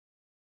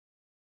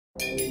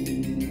I'd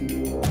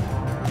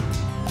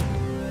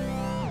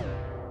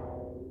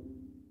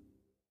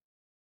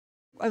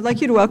like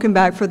you to welcome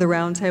back for the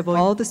roundtable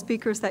all the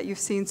speakers that you've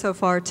seen so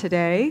far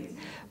today.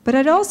 But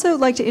I'd also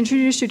like to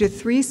introduce you to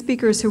 3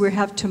 speakers who we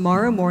have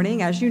tomorrow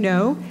morning, as you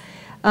know.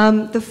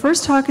 The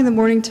first talk in the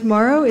morning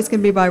tomorrow is going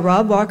to be by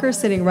Rob Walker,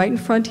 sitting right in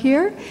front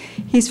here.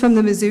 He's from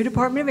the Mizzou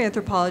Department of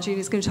Anthropology, and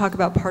he's going to talk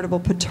about partible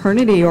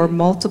paternity, or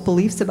multiple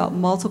beliefs about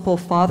multiple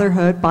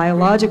fatherhood,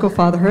 biological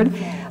fatherhood,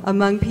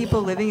 among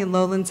people living in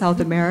lowland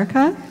South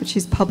America, which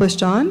he's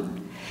published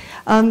on.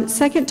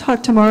 Second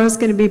talk tomorrow is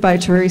going to be by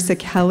Theresa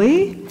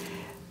Kelley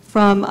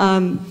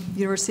from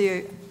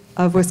University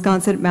of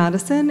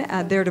Wisconsin-Madison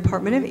at their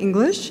Department of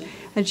English,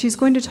 and she's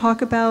going to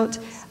talk about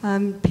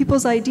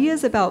people's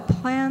ideas about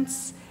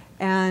plants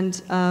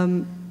and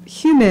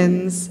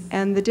humans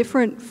and the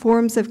different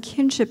forms of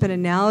kinship and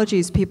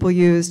analogies people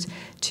used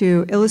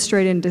to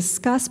illustrate and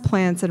discuss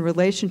plants and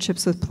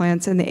relationships with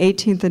plants in the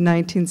 18th and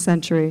 19th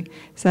century.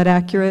 Is that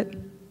accurate?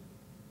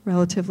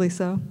 Relatively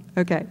so?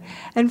 Okay.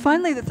 And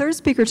finally, the third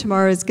speaker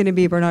tomorrow is going to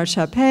be Bernard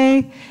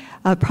Chapais,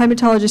 a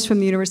primatologist from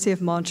the University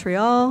of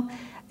Montreal,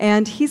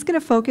 and he's going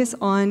to focus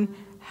on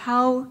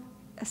how,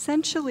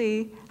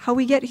 essentially, how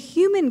we get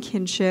human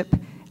kinship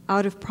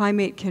out of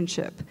primate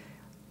kinship,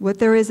 what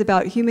there is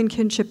about human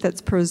kinship that's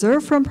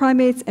preserved from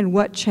primates and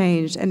what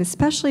changed, and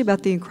especially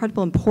about the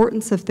incredible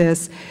importance of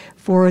this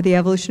for the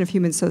evolution of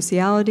human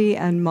sociality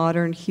and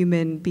modern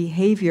human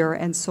behavior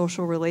and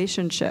social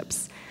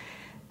relationships.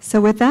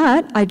 So with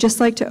that, I'd just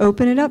like to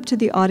open it up to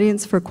the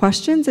audience for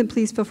questions, and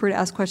please feel free to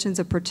ask questions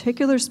of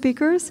particular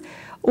speakers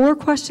or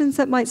questions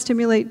that might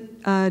stimulate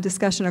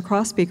discussion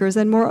across speakers.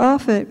 And more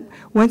often,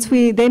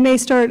 they may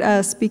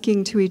start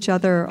speaking to each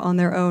other on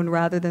their own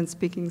rather than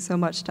speaking so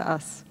much to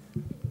us.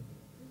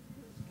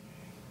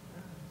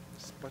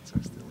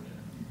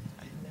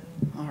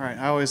 All right,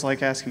 I always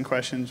like asking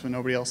questions when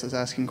nobody else is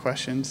asking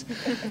questions.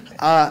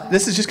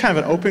 This is just kind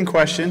of an open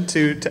question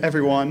to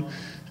everyone.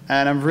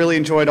 And I've really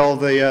enjoyed all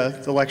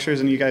the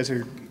lectures, and you guys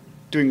are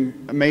doing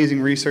amazing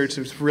research.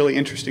 There's really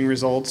interesting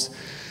results.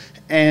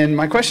 And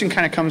my question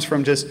kind of comes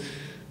from just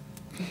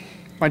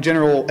my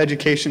general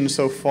education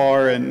so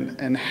far,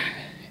 and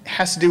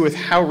has to do with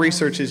how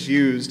research is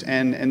used.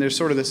 And there's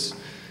sort of this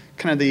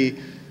kind of the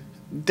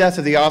death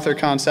of the author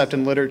concept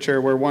in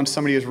literature, where once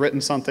somebody has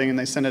written something and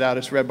they send it out,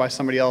 it's read by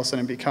somebody else,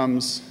 and it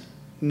becomes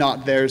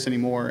not theirs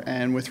anymore.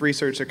 And with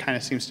research, there kind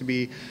of seems to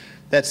be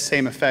that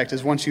same effect,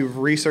 is once you've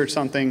researched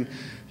something,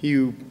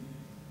 you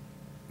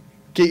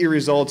get your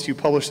results, you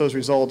publish those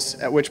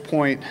results, at which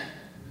point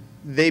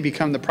they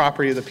become the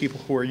property of the people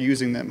who are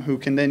using them, who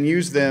can then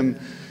use them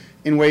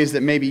in ways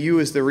that maybe you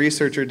as the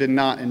researcher did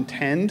not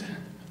intend,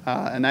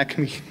 and that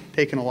can be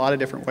taken a lot of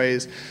different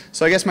ways.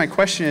 So I guess my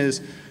question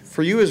is,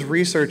 for you as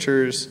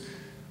researchers,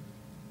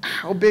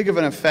 how big of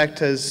an effect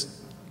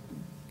has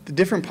the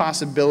different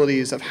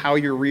possibilities of how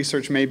your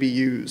research may be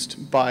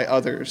used by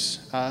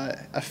others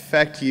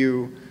affect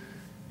you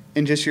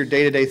in just your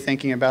day-to-day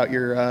thinking about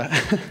your,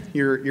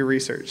 your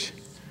research,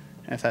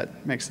 if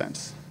that makes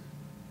sense?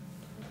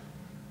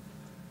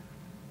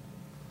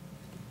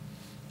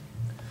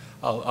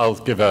 I'll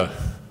give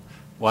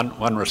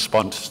one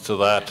response to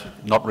that,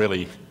 not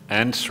really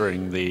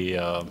answering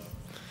the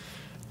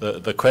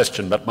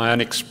question, but my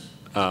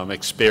own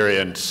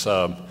experience.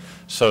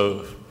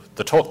 So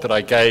the talk that I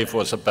gave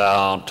was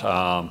about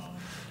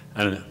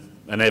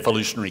an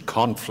evolutionary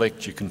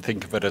conflict. You can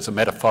think of it as a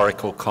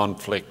metaphorical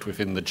conflict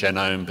within the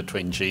genome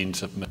between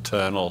genes of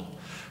maternal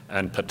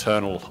and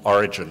paternal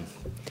origin.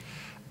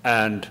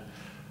 And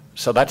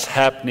so that's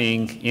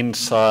happening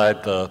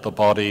inside the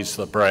bodies,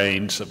 the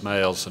brains of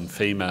males and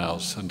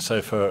females. And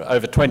so for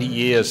over 20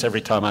 years,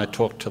 every time I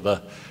talk to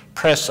the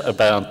press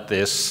about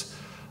this,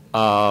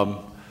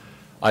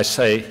 I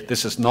say,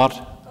 this is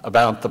not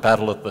about the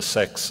battle of the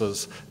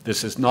sexes.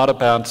 This is not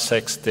about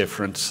sex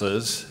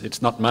differences.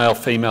 It's not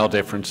male-female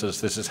differences.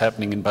 This is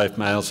happening in both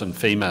males and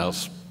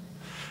females.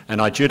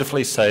 And I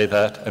dutifully say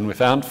that, and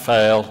without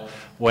fail,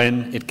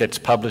 when it gets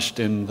published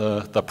in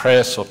the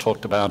press or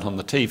talked about on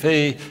the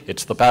TV,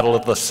 it's the battle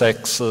of the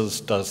sexes,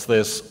 does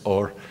this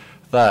or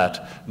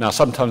that. Now,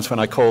 sometimes when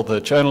I call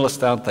the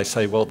journalist out, they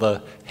say, well,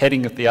 the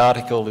heading of the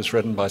article is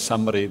written by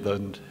somebody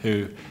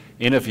who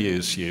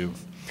interviews you.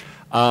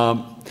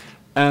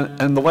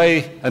 And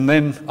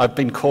then I've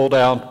been called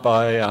out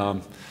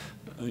by,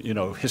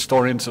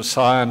 historians of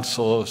science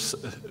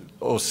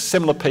or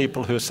similar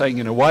people who are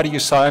saying, why do you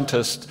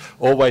scientists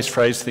always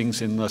phrase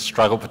things in the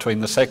struggle between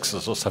the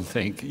sexes or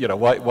something?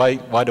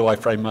 Why do I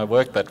frame my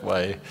work that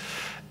way?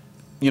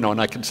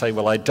 And I can say,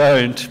 well, I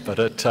don't, but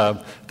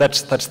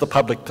that's the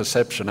public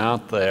perception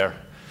out there.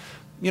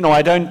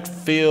 I don't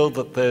feel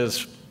that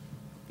there's,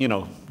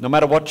 no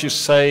matter what you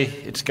say,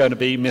 it's going to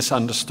be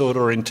misunderstood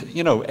or,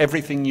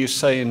 everything you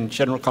say in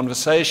general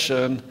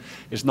conversation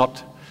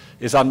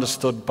is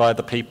understood by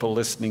the people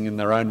listening in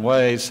their own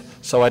ways.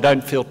 So I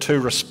don't feel too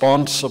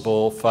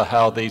responsible for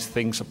how these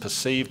things are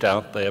perceived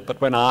out there.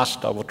 But when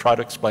asked, I will try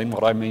to explain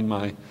what I mean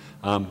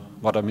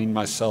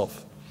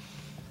myself.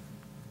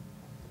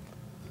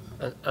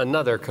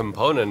 Another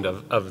component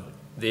of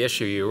the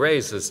issue you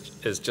raise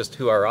is just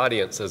who our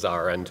audiences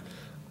are, and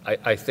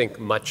I think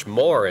much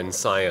more in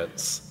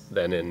science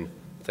than in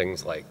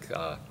things like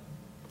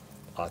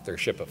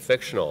authorship of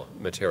fictional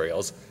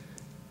materials.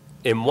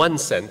 In one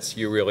sense,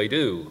 you really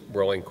do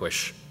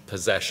relinquish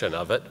possession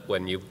of it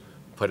when you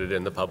put it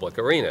in the public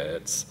arena.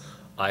 It's,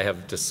 I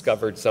have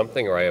discovered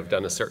something, or I have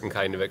done a certain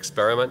kind of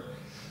experiment.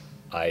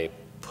 I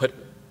put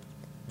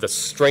the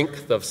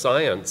strength of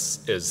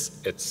science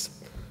is its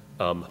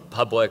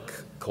public,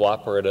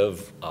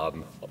 cooperative,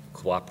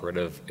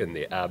 cooperative in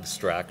the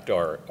abstract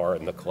or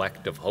in the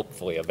collective,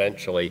 hopefully,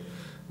 eventually,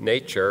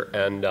 nature,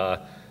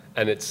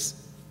 and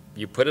it's,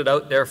 you put it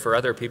out there for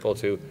other people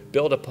to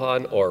build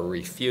upon or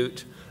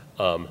refute.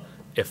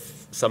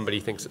 If somebody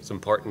thinks it's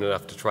important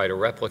enough to try to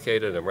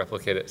replicate it and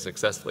replicate it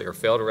successfully or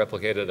fail to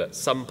replicate it at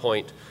some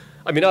point.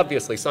 I mean,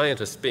 obviously,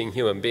 scientists being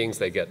human beings,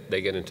 they get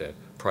into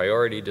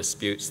priority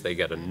disputes, they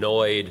get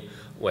annoyed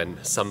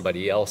when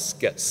somebody else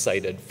gets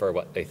cited for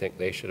what they think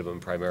they should have been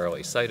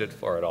primarily cited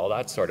for and all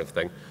that sort of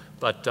thing.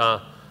 But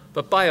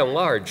by and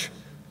large,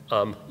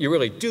 you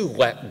really do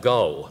let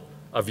go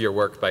of your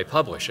work by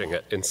publishing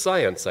it. In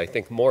science, I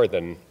think more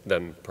than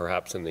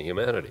perhaps in the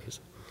humanities.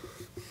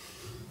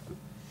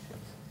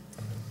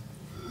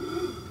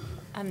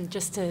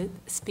 Just to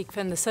speak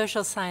from the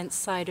social science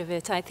side of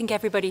it, I think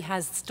everybody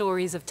has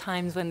stories of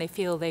times when they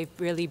feel they've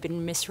really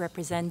been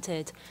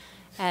misrepresented,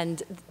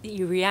 and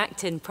you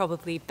react in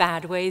probably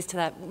bad ways to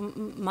that.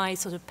 My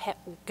sort of pet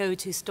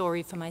go-to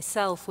story for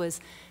myself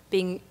was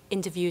being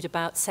interviewed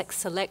about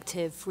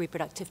sex-selective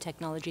reproductive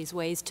technologies,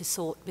 ways to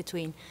sort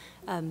between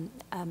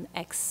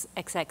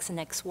XX and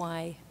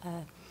XY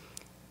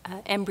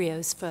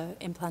embryos for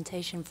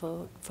implantation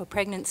for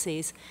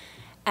pregnancies.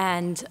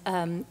 And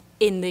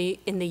in the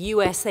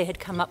US, they had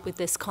come up with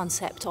this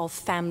concept of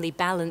family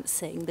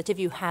balancing, that if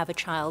you have a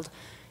child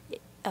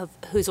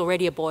who's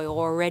already a boy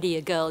or already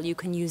a girl, you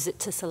can use it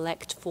to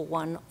select for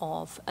one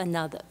of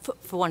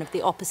for one of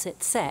the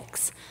opposite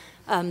sex,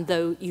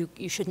 though you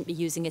shouldn't be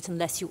using it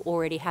unless you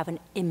already have an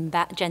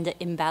gender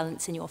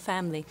imbalance in your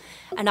family.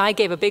 And I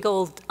gave a big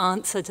old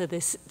answer to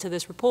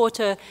this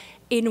reporter,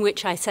 in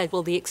which I said,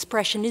 well, the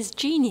expression is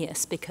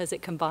genius because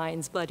it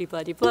combines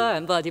blah-de-blah-de-blah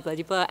and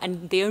blah-de-blah-de-blah.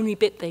 And the only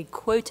bit they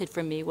quoted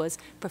from me was,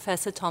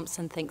 Professor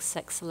Thompson thinks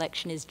sex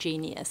selection is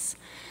genius.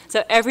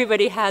 So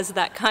everybody has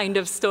that kind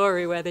of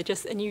story where they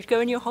just, and you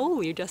go in your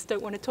hole, you just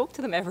don't want to talk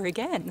to them ever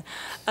again,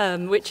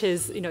 which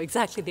is, you know,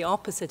 exactly the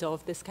opposite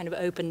of this kind of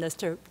openness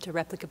to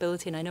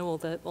replicability. And I know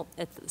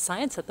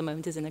science at the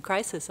moment is in a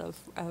crisis of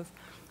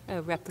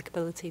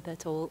replicability,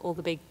 that all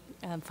the big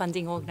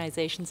funding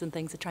organizations and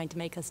things are trying to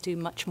make us do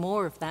much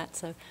more of that,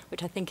 so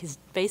which I think is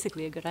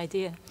basically a good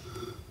idea.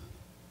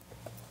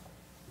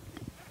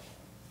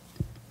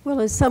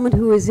 Well, as someone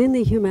who is in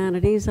the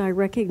humanities, I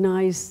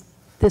recognize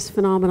this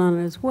phenomenon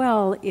as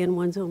well in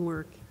one's own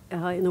work,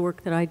 in the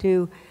work that I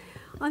do.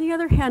 On the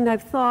other hand,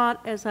 I've thought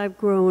as I've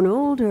grown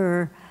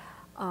older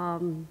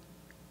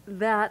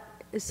that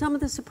some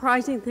of the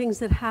surprising things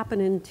that happen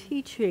in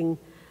teaching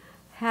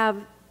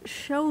have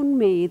shown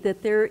me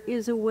that there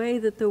is a way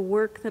that the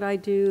work that I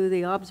do,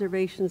 the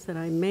observations that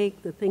I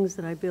make, the things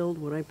that I build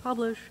when I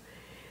publish,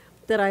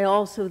 that I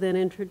also then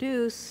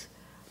introduce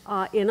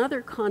in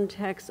other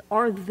contexts,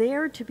 are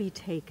there to be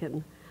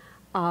taken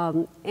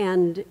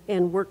and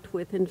worked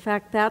with. In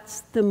fact,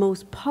 that's the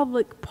most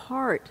public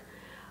part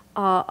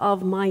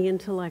of my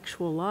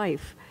intellectual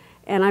life.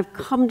 And I've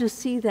come to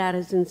see that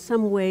as in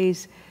some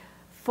ways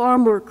far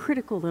more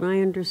critical than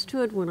I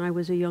understood when I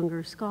was a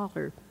younger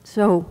scholar.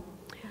 So,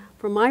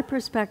 from my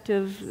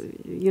perspective,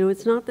 you know,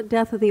 it's not the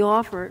death of the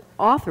author.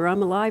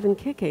 I'm alive and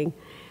kicking.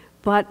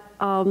 But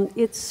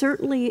it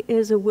certainly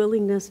is a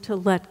willingness to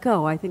let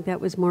go. I think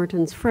that was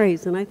Martin's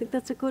phrase, and I think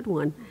that's a good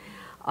one.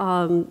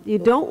 You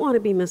don't want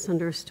to be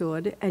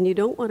misunderstood, and you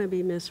don't want to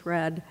be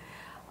misread.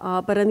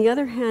 But on the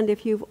other hand,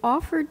 if you've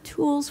offered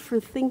tools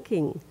for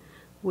thinking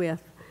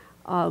with,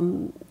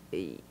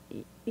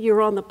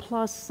 you're on the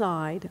plus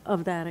side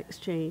of that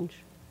exchange.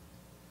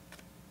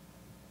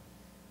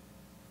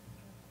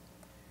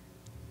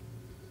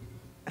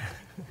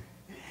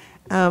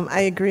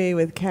 I agree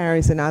with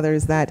Charis and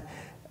others that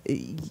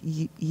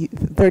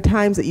there are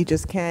times that you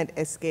just can't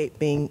escape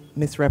being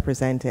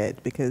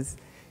misrepresented, because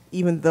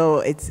even though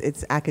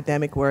it's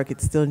academic work,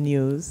 it's still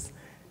news,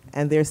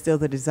 and there's still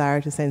the desire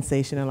to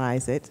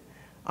sensationalize it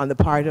on the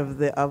part of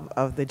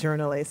the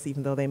journalists,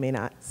 even though they may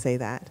not say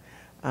that.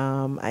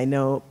 I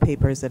know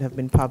papers that have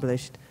been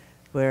published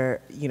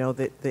where, you know,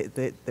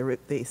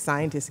 the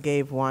scientists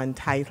gave one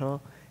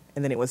title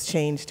and then it was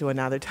changed to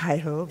another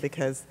title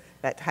because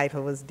that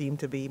title was deemed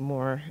to be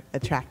more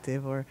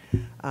attractive or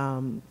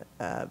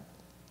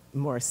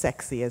more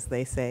sexy, as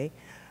they say.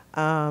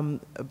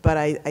 But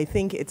I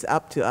think it's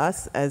up to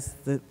us as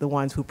the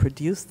ones who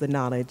produce the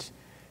knowledge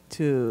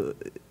to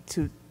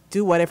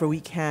do whatever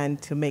we can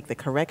to make the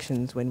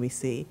corrections when we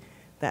see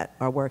that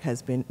our work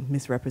has been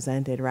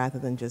misrepresented, rather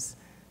than just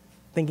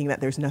thinking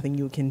that there's nothing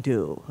you can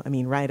do. I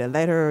mean, write a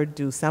letter or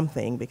do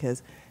something,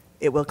 because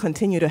it will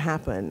continue to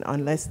happen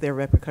unless there are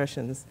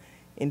repercussions.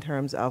 in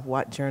terms of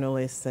what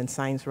journalists and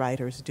science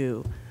writers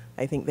do.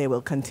 I think they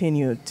will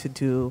continue to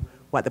do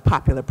what the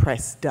popular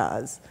press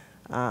does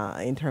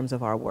in terms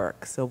of our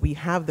work. So we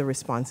have the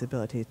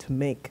responsibility to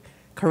make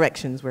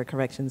corrections where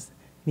corrections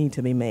need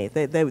to be made.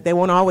 They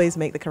won't always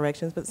make the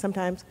corrections, but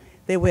sometimes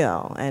they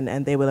will,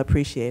 and they will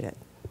appreciate it.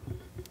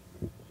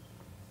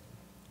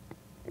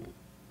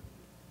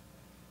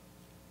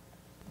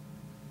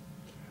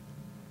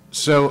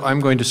 So I'm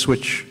going to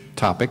switch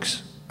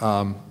topics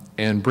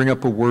and bring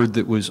up a word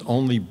that was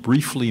only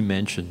briefly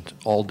mentioned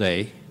all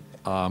day,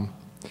 and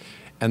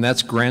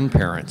that's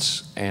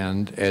grandparents.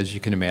 And as you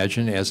can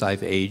imagine, as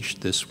I've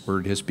aged, this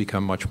word has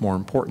become much more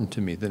important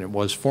to me than it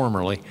was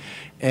formerly.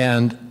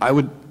 And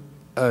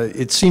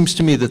it seems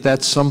to me that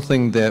that's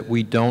something that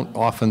we don't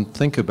often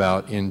think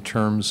about in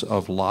terms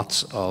of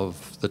lots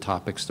of the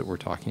topics that we're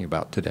talking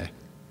about today.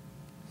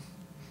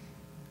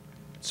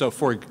 So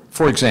for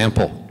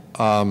example,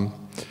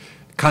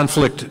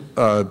 conflict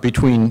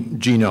between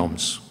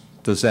genomes,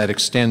 does that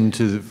extend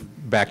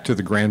back to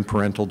the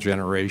grandparental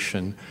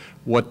generation?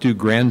 What do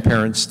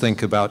grandparents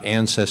think about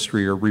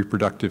ancestry or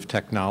reproductive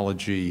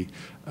technology?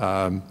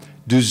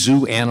 Do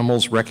zoo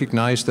animals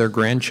recognize their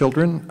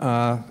grandchildren?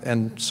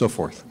 And so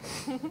forth.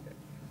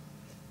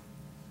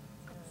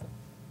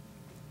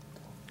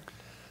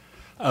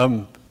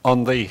 On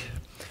the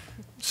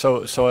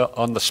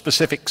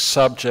specific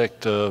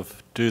subject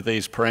of do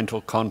these parental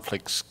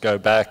conflicts go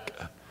back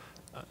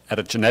at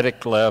a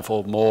genetic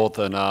level more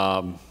than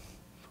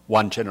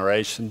one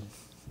generation,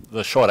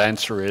 the short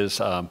answer is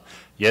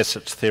yes,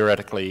 it's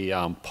theoretically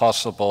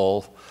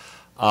possible,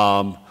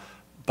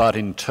 but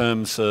in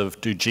terms of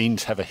do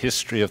genes have a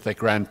history of their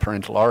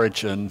grandparental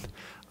origin,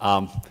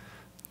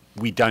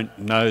 we don't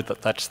know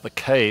that that's the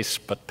case,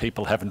 but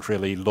people haven't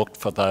really looked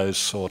for those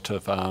sort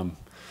of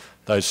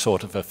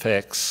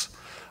effects.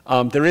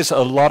 There is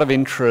a lot of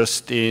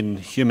interest in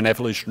human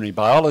evolutionary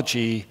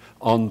biology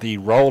on the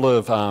role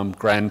of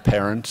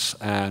grandparents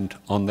and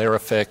on their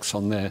effects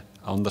on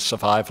the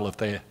survival of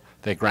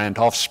their grand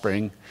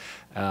offspring.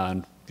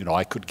 And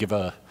I could give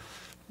a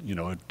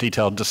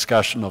detailed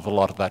discussion of a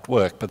lot of that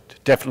work, but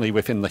definitely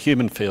within the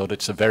human field,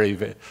 it's a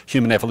very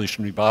human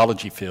evolutionary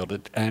biology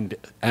field and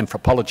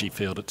anthropology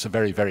field. It's a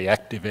very, very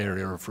active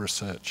area of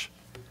research.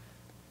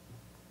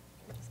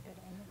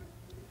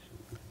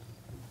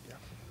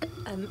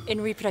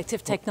 In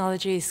reproductive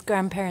technologies,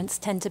 grandparents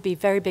tend to be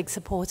very big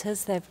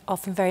supporters. They're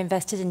often very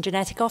invested in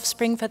genetic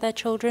offspring for their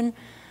children.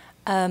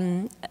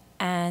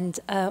 And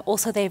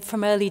also they,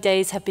 from early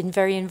days, have been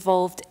very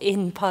involved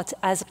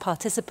as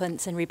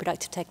participants in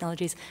reproductive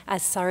technologies,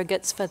 as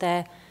surrogates for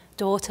their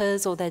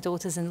daughters or their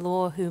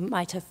daughters-in-law who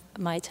might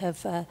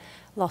have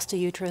lost a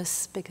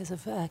uterus because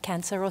of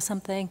cancer or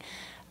something.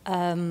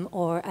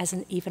 Or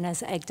even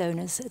as egg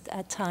donors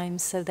at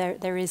times. So there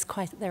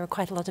are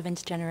quite a lot of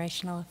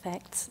intergenerational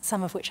effects,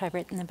 some of which I've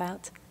written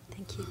about.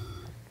 Thank you.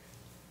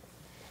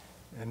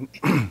 And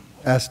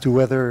as to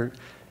whether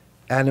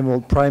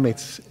animal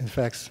primates, in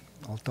fact,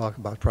 I'll talk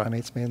about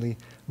primates mainly,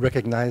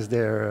 recognize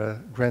their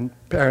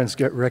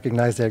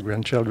recognize their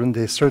grandchildren,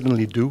 they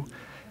certainly do.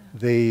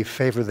 They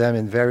favor them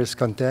in various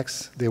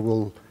contexts. They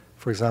will,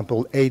 for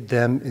example, aid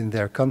them in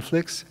their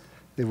conflicts.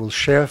 They will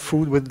share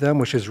food with them,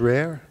 which is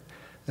rare.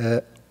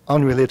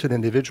 Unrelated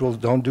individuals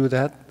don't do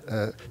that.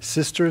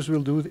 Sisters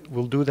will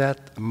do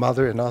that.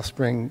 Mother and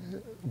offspring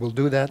will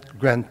do that.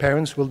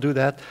 Grandparents will do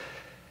that.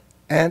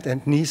 Aunt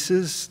and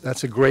nieces,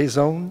 that's a gray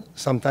zone.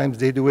 Sometimes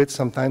they do it,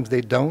 sometimes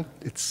they don't.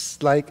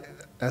 It's like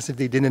as if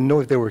they didn't know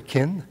if they were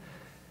kin.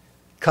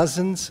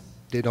 Cousins,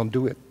 they don't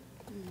do it.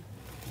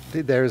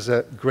 There's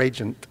a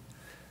gradient.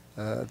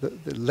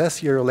 The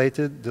less you're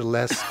related, the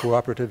less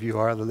cooperative you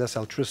are, the less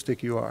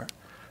altruistic you are.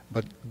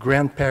 But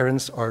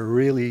grandparents are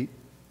really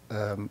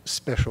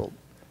special.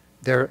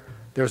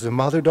 There's a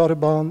mother-daughter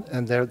bond,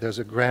 and there's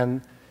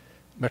a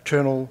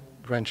maternal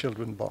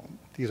grandchildren bond.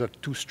 These are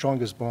two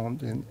strongest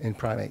bonds in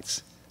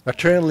primates.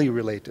 Maternally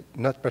related,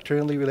 not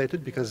paternally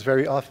related, because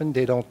very often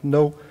they don't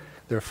know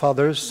their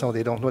fathers, so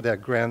they don't know their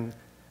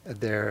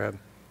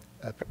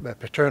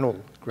paternal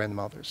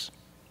grandmothers.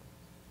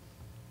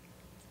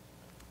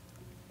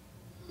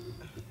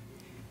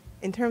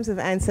 In terms of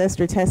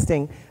ancestry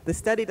testing, the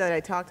study that I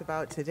talked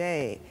about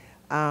today,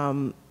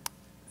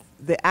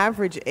 the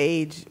average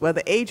age, well,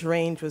 the age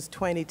range was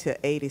 20 to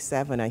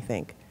 87, I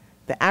think.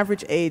 The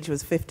average age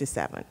was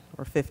 57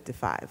 or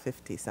 55,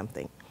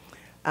 50-something.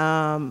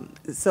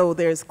 So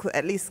there's,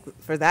 at least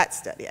for that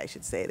study, I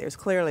should say, there's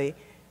clearly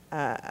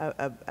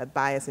a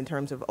bias in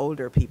terms of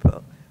older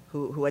people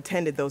who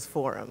attended those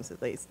forums,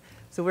 at least.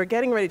 So we're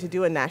getting ready to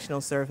do a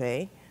national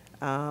survey,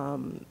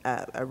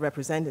 a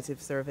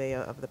representative survey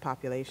of the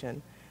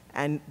population.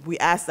 And we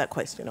asked that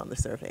question on the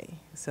survey.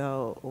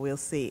 So we'll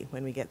see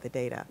when we get the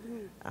data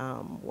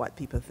what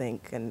people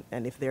think and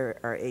if there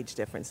are age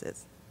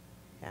differences.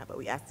 Yeah, but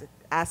we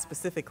asked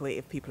specifically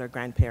if people are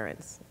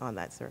grandparents on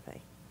that survey.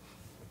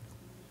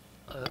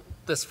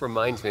 This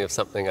reminds me of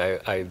something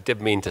I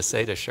did mean to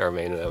say to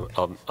Charmaine,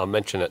 and I'll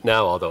mention it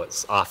now, although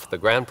it's off the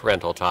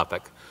grandparental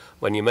topic.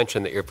 When you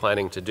mentioned that you're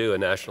planning to do a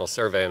national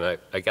survey, and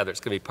I gather it's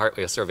going to be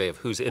partly a survey of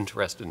who's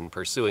interested in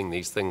pursuing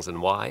these things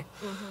and why.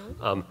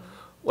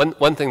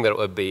 One thing that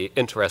would be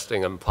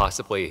interesting and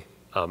possibly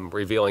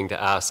revealing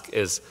to ask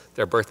is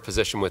their birth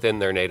position within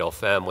their natal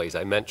families.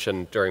 I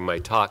mentioned during my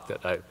talk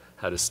that I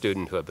had a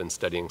student who had been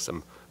studying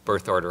some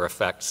birth order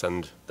effects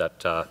and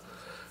that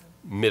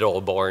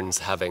middle-borns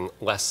having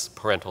less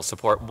parental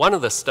support. One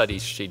of the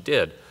studies she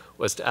did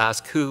was to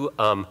ask who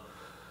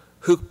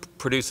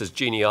produces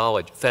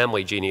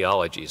family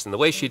genealogies. And the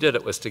way she did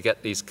it was to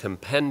get these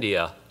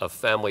compendia of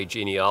family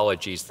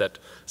genealogies that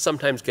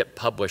sometimes get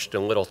published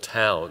in little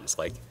towns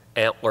like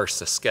Antler,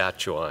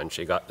 Saskatchewan.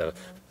 She got the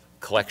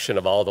collection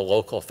of all the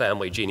local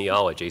family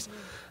genealogies.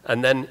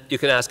 And then you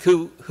can ask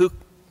who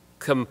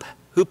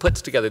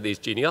puts together these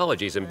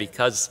genealogies, and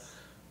because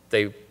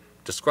they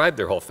describe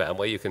their whole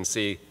family, you can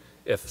see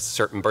if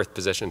certain birth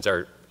positions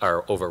are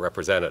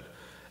overrepresented.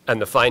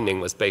 And the finding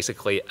was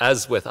basically,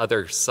 as with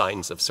other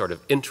signs of sort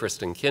of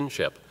interest in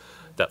kinship,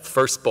 that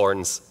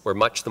firstborns were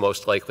much the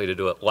most likely to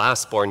do it,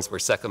 lastborns were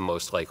second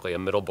most likely,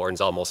 and middleborns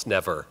almost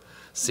never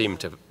seem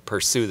to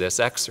pursue this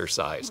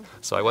exercise.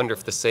 So I wonder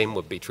if the same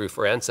would be true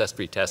for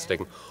ancestry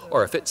testing,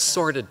 or if it's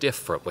sort of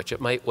different, which it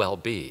might well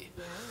be.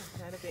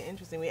 Yeah, that'd be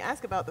interesting. We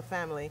ask about the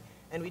family,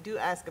 and we do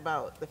ask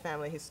about the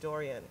family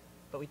historian,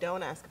 but we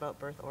don't ask about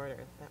birth order.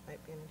 That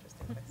might be an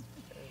interesting question.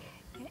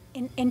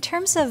 In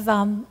terms of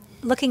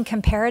looking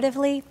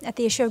comparatively at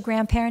the issue of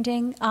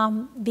grandparenting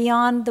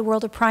beyond the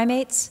world of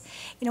primates,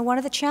 one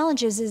of the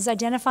challenges is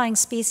identifying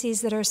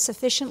species that are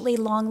sufficiently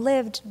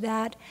long-lived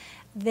that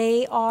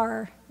they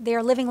are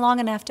living long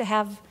enough to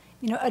have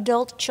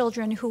adult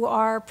children who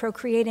are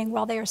procreating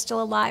while they are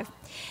still alive.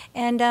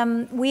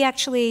 And we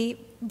actually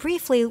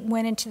briefly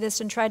went into this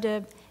and tried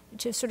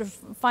to sort of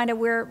find out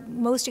where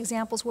most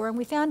examples were, and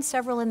we found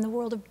several in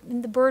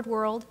the bird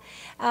world.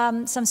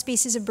 Some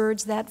species of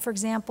birds that, for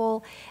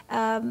example,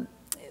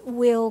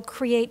 will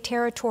create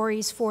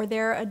territories for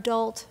their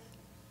adult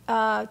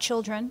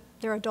children,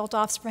 their adult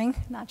offspring,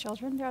 not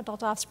children, their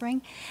adult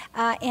offspring,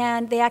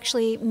 and they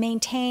actually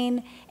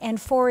maintain and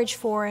forage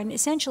for and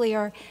essentially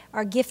are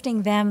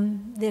gifting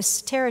them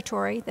this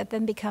territory that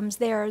then becomes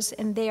theirs,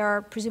 and they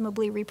are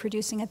presumably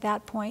reproducing at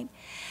that point.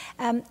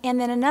 And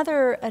then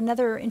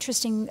another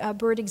interesting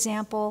bird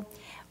example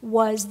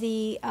was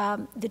the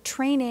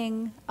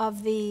training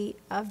of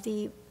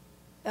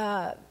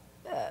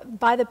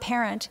by the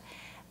parent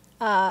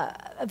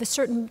of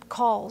certain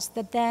calls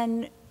that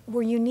then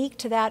were unique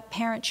to that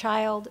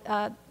parent-child,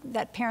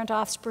 that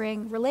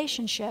parent-offspring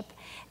relationship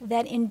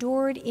that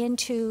endured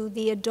into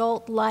the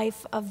adult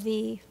life of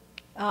the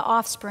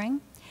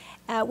offspring,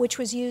 which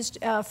was used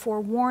for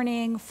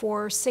warning,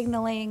 for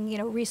signaling,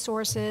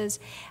 resources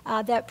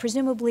that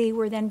presumably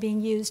were then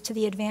being used to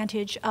the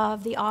advantage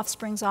of the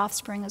offspring's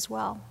offspring as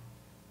well.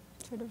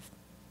 Sort of.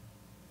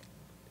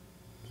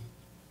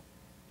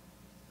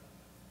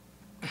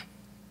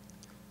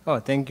 Oh,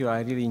 thank you.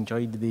 I really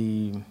enjoyed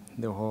the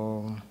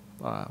whole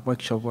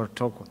workshop or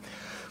talk.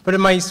 But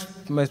my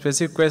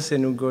specific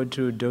question will go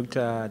to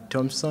Dr.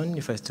 Thompson,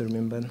 if I still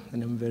remember the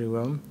name very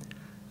well.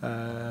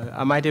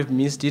 I might have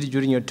missed it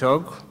during your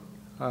talk.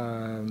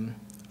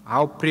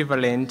 How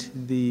prevalent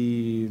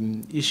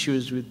the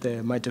issues with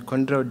the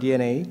mitochondrial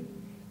DNA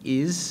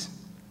is.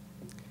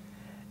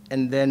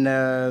 And then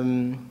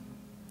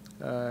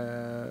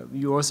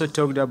you also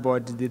talked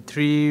about the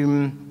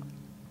three-person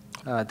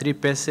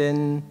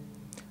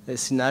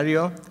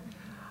scenario.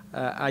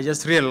 I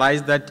just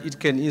realized that it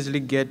can easily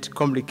get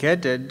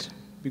complicated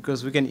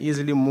because we can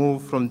easily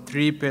move from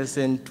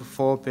 3-person to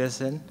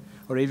 4-person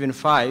or even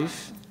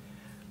 5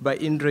 by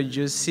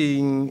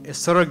introducing a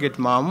surrogate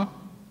mom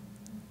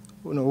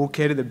who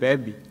carry the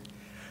baby.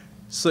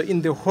 So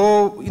in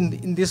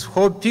this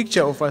whole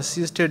picture of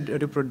assisted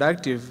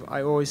reproductive,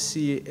 I always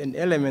see an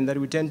element that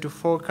we tend to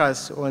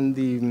focus on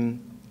the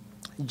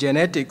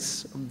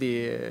genetics of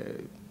the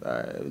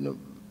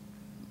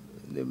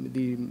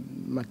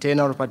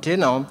maternal or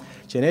paternal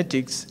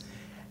genetics,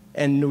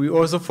 and we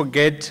also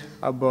forget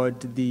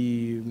about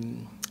the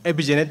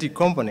epigenetic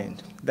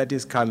component that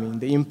is coming,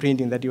 the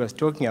imprinting that you was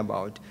talking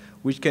about,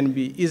 which can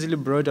be easily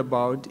brought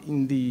about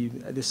in the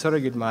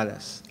surrogate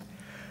mothers.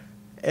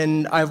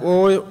 And I've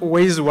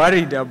always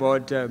worried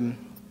about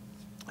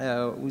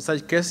with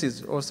such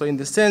cases also in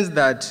the sense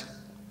that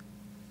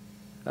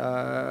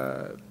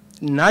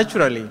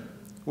naturally,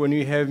 when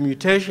we have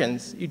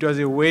mutations, it was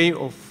a way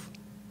of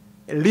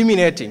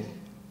eliminating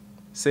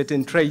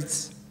certain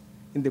traits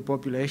in the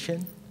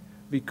population,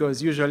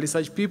 because usually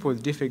such people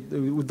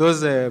with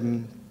those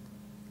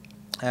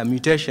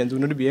mutations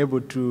will not be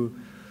able to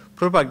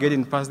propagate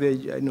and pass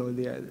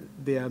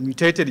their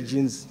mutated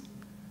genes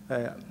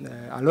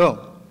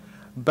along.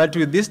 But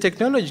with this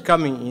technology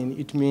coming in,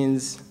 it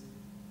means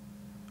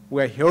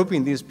we're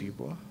helping these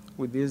people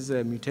with these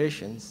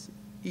mutations.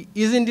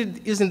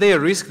 Isn't there a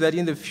risk that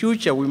in the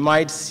future we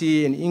might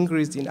see an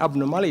increase in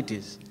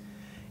abnormalities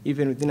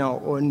even within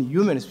our own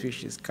human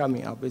species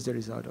coming up as a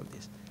result of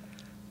this.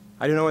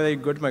 I don't know whether you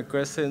got my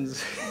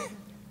questions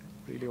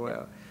really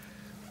well.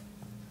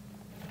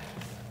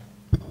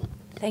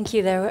 Thank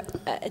you. There were,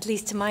 at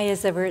least to my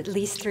ears, there were at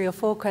least 3 or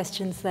 4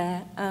 questions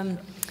there, and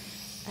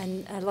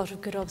a lot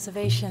of good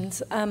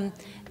observations.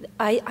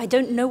 I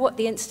don't know what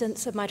the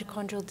incidence of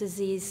mitochondrial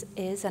disease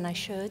is, and I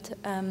should.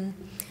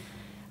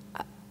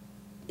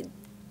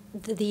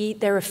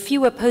 There are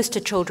fewer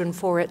poster children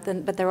for it,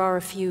 but there are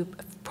a few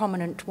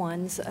prominent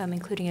ones,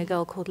 including a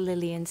girl called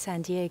Lily in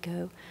San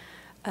Diego,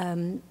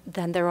 than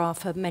there are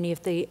for many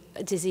of the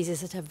diseases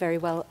that are very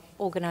well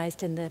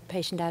organized in the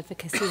patient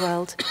advocacy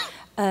world.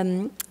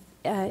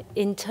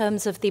 In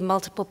terms of the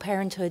multiple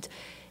parenthood,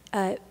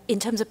 in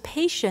terms of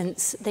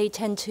patients, they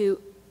tend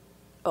to,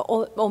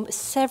 or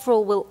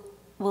several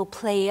will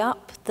play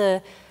up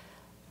the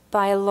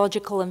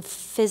biological and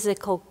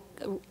physical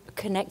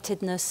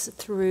connectedness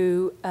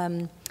through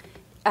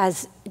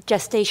as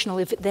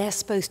gestational, if they're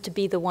supposed to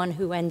be the one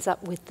who ends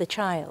up with the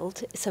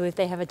child. So if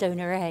they have a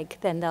donor egg,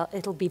 then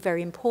it'll be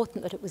very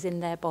important that it was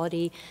in their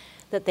body,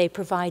 that they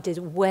provided,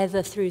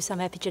 whether through some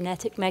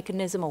epigenetic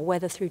mechanism or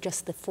whether through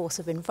just the force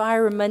of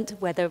environment,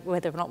 whether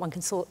or not one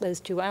can sort those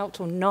two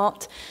out or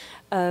not.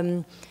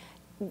 So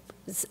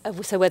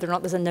whether or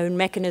not there's a known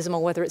mechanism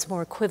or whether it's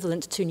more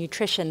equivalent to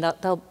nutrition,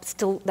 that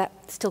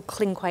still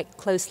cling quite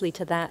closely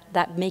to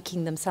that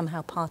making them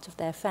somehow part of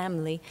their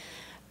family.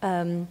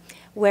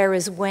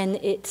 Whereas when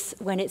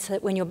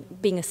you're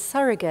being a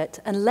surrogate,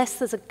 unless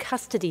there's a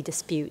custody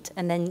dispute,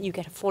 and then you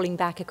get a falling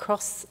back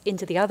across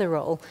into the other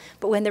role,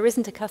 but when there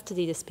isn't a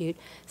custody dispute,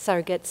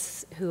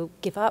 surrogates who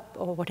give up,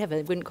 or whatever,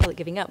 they wouldn't call it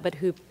giving up, but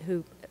who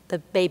the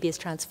baby is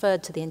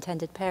transferred to the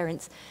intended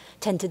parents,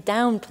 tend to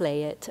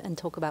downplay it and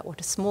talk about what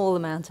a small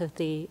amount of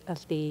the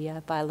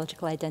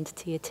biological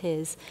identity it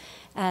is.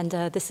 And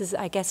this is,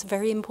 I guess,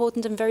 very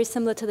important and very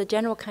similar to the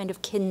general kind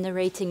of kin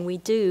narrating we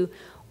do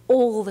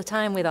all the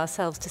time with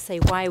ourselves to say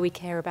why we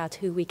care about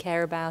who we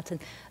care about,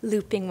 and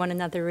looping one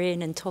another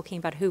in and talking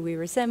about who we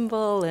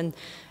resemble. And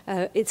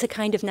it's a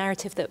kind of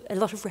narrative that a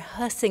lot of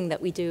rehearsing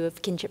that we do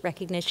of kinship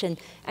recognition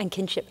and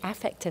kinship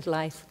affective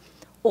life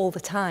all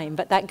the time,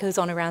 but that goes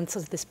on around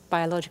sort of this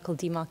biological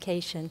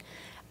demarcation.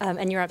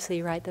 And you're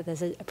absolutely right that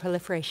there's a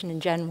proliferation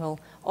in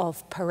general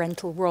of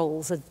parental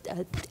roles, an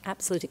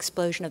absolute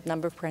explosion of the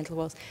number of parental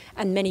roles.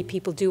 And many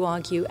people do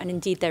argue, and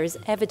indeed there is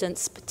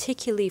evidence,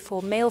 particularly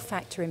for male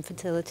factor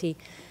infertility,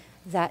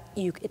 that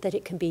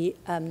it can be,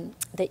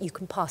 that you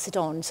can pass it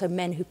on. So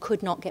men who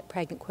could not get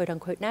pregnant, quote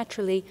unquote,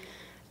 naturally,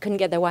 couldn't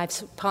get their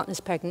wives, partners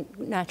pregnant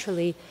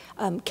naturally,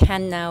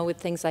 can now, with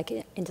things like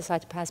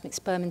intracytoplasmic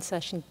sperm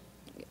insertion,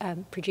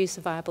 produce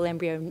a viable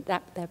embryo, and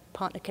that their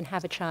partner can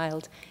have a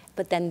child,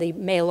 but then the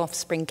male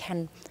offspring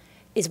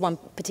is one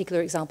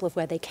particular example of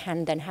where they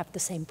can then have the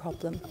same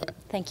problem.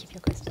 Thank you for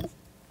your questions.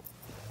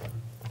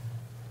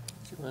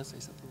 Do you want to say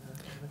something?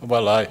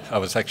 Well, I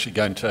was actually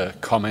going to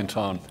comment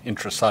on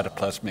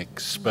intracytoplasmic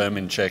sperm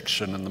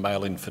injection and the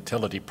male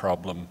infertility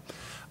problem.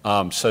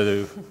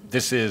 So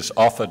this is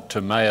offered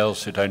to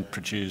males who don't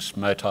produce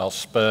motile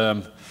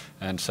sperm,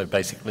 and so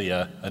basically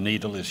a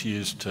needle is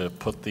used to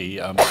put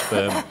the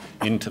sperm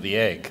into the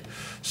egg.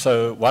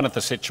 So one of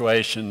the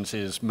situations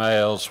is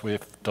males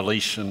with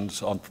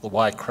deletions on the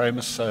Y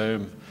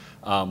chromosome,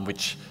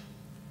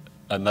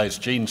 and those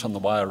genes on the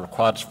Y are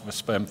required for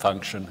sperm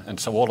function, and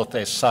so all of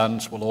their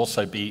sons will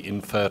also be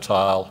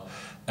infertile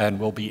and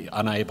will be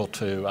unable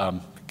to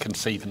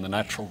conceive in the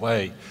natural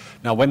way.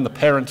 Now, when the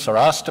parents are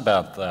asked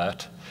about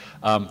that,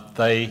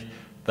 they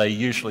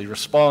usually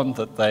respond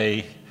that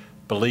they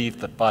believe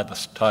that by the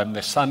time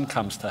their son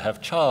comes to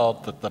have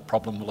child, that the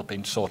problem will have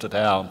been sorted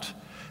out.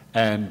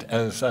 And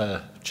as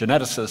a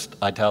geneticist,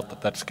 I doubt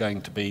that that's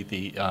going to be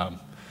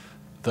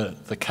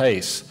the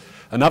case.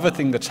 Another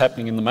thing that's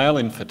happening in the male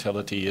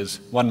infertility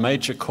is one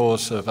major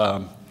cause of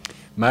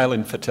male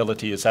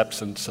infertility is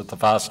absence of the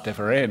vas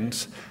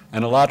deferens,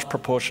 and a large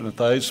proportion of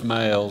those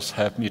males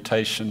have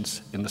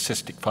mutations in the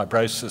cystic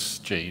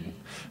fibrosis gene.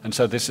 And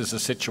so this is a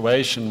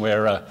situation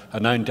where a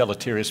known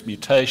deleterious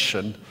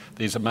mutation,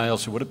 these are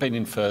males who would have been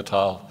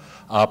infertile,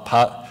 are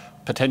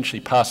potentially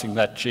passing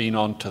that gene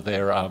on to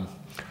their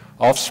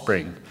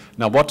offspring.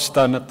 Now, what's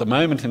done at the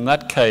moment in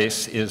that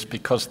case is,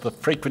 because the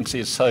frequency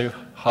is so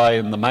high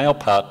in the male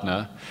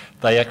partner,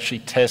 they actually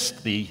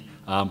test the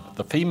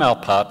female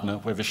partner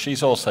whether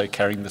she's also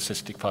carrying the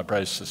cystic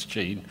fibrosis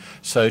gene,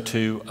 so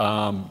to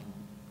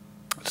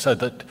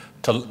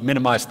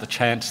minimize the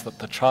chance that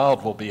the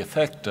child will be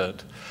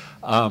affected.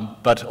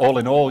 But all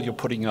in all, you're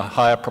putting a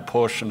higher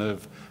proportion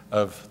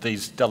of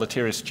these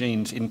deleterious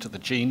genes into the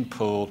gene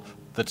pool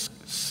that's,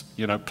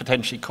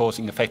 potentially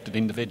causing affected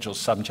individuals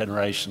some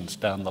generations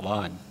down the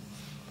line.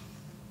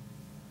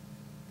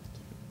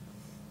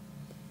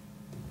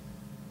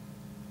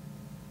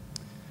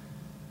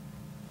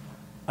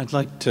 I'd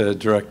like to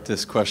direct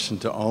this question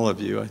to all of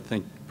you. I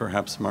think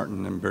perhaps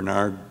Martin and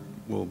Bernard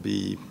will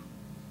be,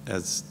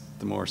 as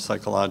the more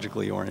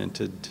psychologically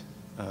oriented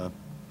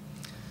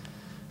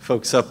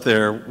folks up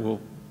there, will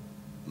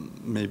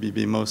maybe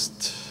be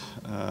most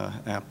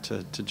apt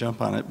to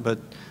jump on it, but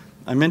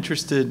I'm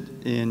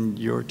interested in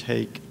your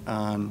take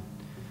on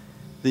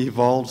the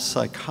evolved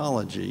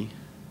psychology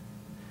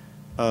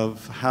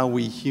of how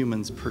we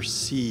humans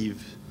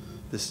perceive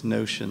this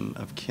notion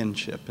of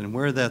kinship and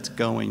where that's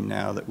going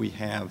now that we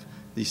have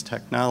these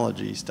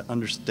technologies to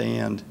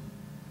understand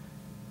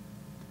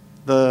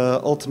the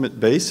ultimate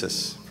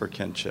basis for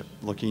kinship,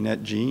 looking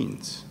at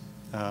genes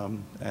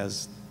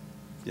as,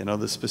 you know,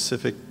 the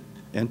specific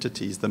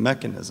entities, the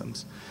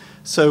mechanisms.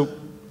 So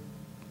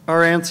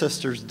our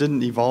ancestors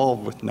didn't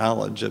evolve with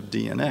knowledge of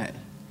DNA,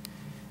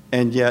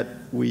 and yet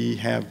we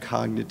have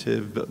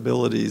cognitive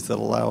abilities that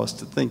allow us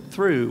to think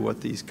through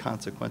what these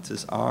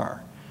consequences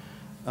are.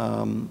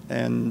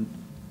 And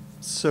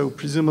so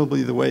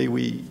presumably the way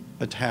we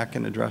attack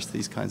and address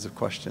these kinds of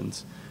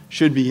questions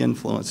should be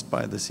influenced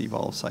by this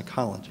evolved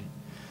psychology.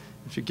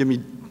 If you give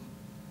me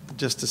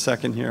just a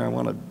second here, I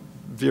want to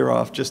veer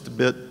off just a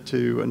bit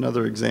to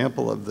another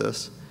example of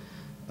this.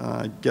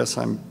 I guess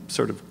I'm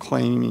sort of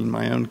claiming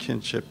my own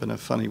kinship in a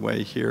funny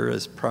way here,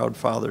 as proud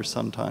fathers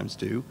sometimes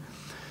do.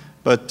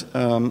 But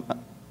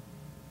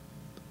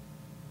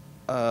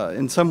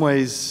in some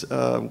ways,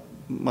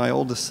 my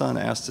oldest son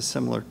asked a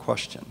similar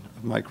question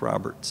of Mike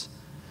Roberts,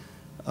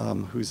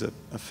 who's a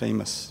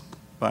famous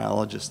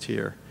biologist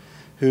here,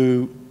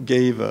 who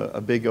gave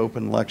a big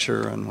open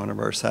lecture on one of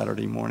our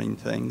Saturday morning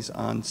things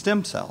on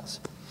stem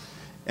cells.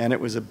 And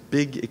it was a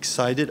big,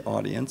 excited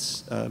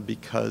audience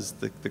because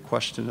the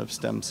question of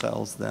stem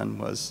cells then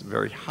was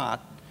very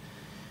hot.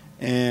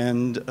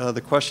 And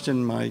the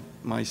question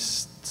my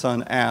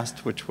son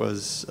asked, which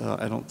was,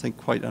 I don't think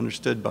quite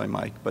understood by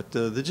Mike, but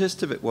the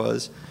gist of it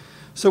was,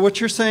 so what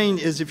you're saying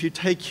is if you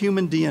take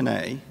human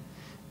DNA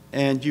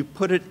and you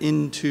put it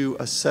into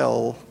a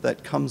cell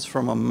that comes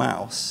from a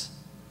mouse,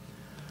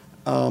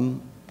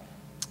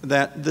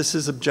 that this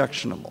is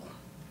objectionable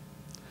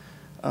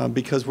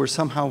because we're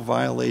somehow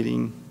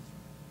violating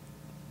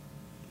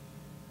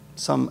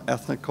some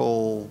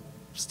ethical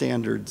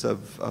standards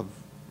of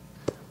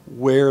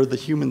where the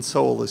human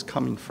soul is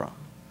coming from.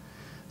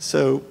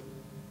 So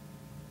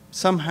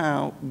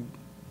somehow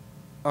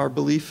our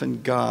belief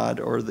in God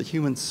or the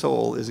human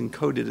soul is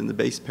encoded in the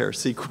base pair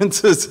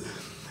sequences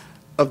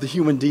of the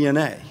human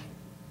DNA,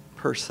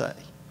 per se.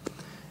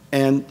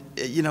 And,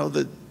 you know,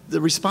 the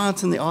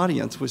response in the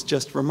audience was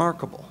just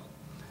remarkable.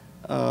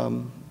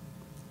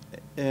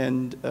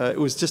 And it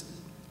was just,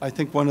 I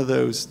think, one of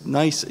those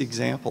nice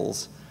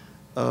examples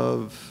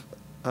of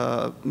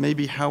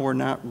maybe how we're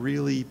not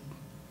really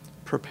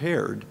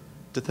prepared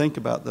to think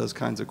about those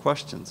kinds of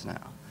questions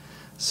now.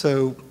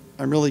 So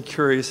I'm really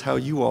curious how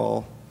you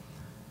all,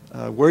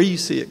 where you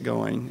see it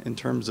going in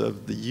terms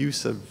of the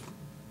use of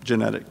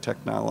genetic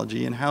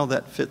technology and how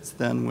that fits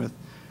then with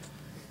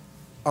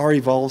our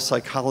evolved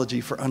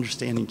psychology for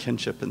understanding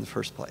kinship in the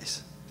first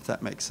place, if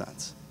that makes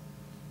sense.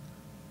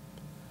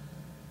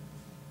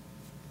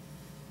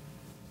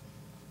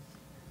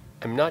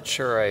 I'm not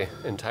sure I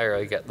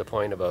entirely get the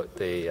point about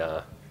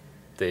the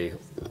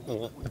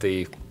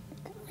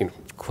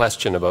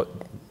question about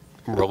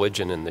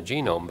religion in the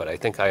genome, but I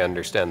think I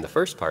understand the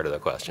first part of the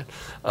question,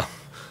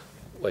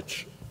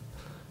 which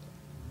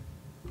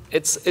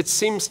it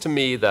seems to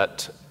me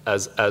that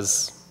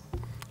as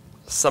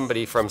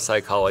somebody from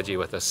psychology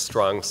with a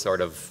strong sort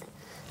of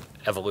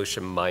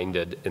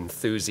evolution-minded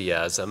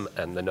enthusiasm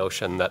and the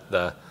notion that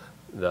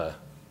the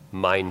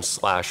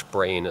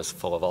mind/brain is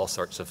full of all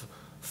sorts of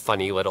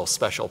funny little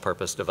special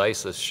purpose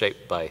devices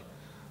shaped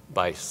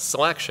by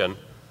selection,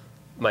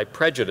 my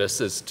prejudice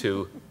is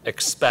to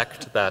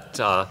expect that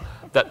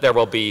that there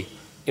will be,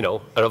 you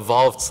know, an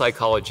evolved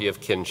psychology of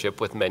kinship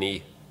with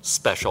many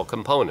special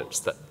components,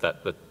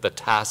 that the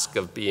task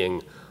of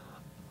being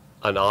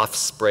an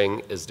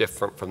offspring is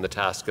different from the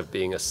task of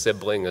being a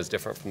sibling, is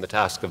different from the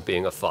task of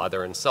being a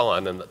father, and so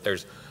on, and that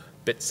there's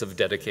bits of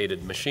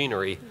dedicated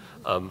machinery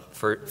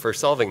for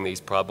solving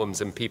these problems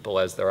in people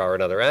as there are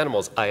in other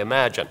animals, I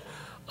imagine.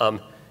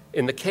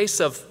 In the case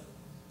of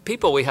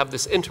people, we have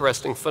this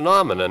interesting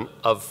phenomenon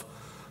of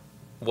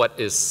what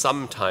is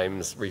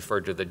sometimes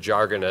referred to the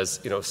jargon as,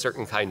 you know,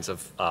 certain kinds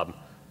of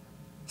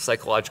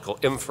psychological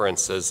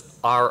inferences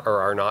are or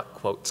are not,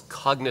 quotes,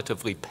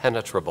 cognitively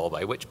penetrable,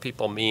 by which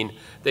people mean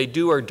they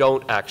do or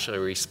don't actually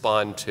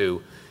respond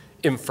to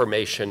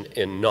information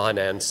in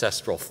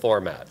non-ancestral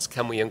formats.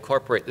 Can we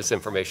incorporate this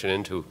information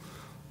into,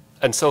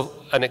 and so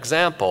an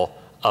example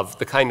of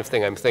the kind of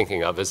thing I'm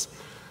thinking of is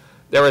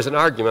there is an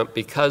argument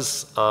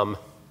because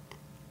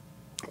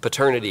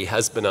paternity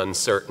has been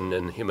uncertain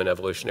in human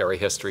evolutionary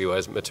history,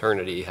 whereas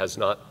maternity has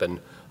not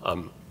been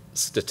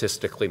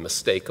statistically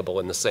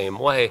mistakable in the same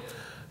way,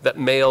 that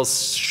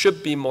males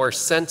should be more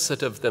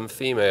sensitive than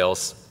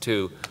females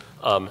to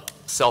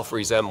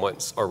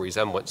self-resemblance or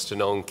resemblance to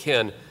known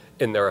kin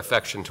in their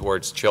affection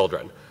towards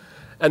children.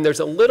 And there's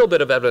a little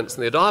bit of evidence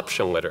in the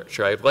adoption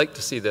literature, I'd like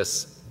to see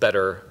this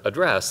better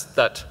addressed,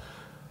 that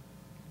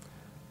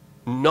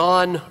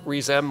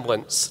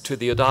non-resemblance to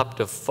the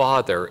adoptive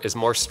father is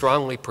more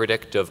strongly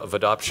predictive of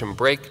adoption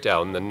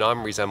breakdown than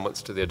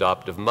non-resemblance to the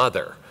adoptive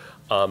mother.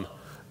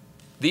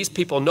 these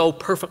people know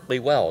perfectly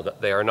well that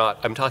they are not,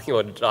 I'm talking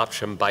about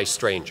adoption by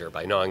stranger,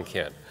 by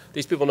non-kin.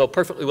 These people know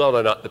perfectly well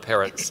they're not the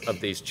parents of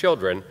these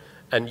children,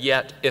 and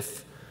yet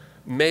if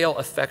male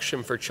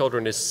affection for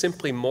children is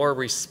simply more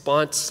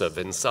responsive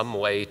in some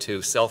way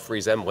to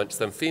self-resemblance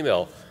than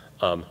female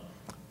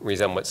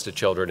resemblance to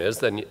children is,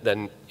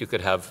 then you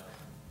could have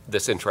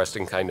this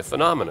interesting kind of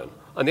phenomenon.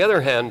 On the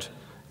other hand,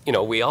 you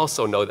know, we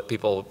also know that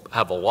people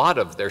have a lot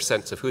of their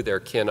sense of who their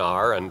kin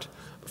are, and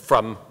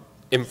from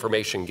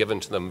information given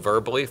to them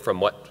verbally,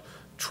 from what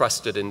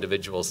trusted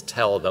individuals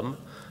tell them.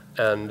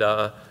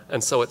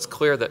 And so it's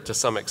clear that to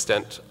some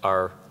extent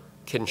our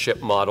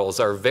kinship models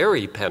are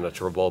very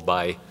penetrable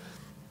by,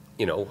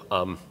 you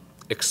know,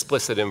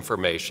 explicit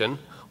information.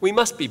 We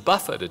must be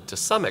buffeted to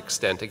some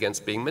extent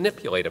against being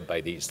manipulated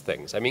by these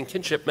things. I mean,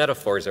 kinship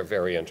metaphors are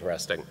very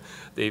interesting.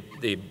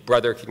 The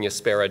brother, can you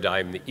spare a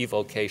dime, the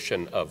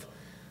evocation of,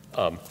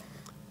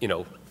 you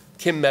know,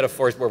 kin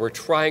metaphors where we're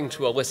trying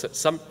to elicit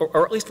some,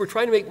 or at least we're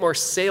trying to make more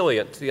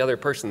salient to the other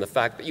person the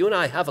fact that you and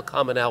I have a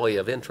commonality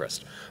of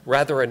interest,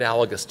 rather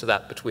analogous to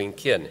that between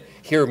kin.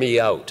 Hear me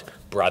out,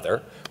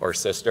 brother or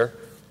sister.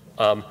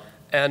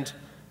 And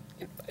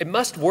it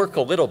must work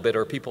a little bit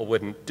or people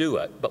wouldn't do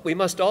it, but we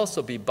must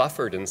also be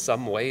buffered in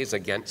some ways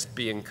against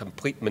being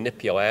complete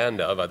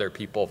manipulanda of other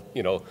people,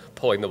 you know,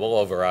 pulling the wool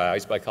over our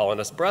eyes by calling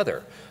us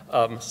brother.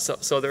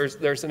 So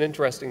there's an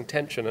interesting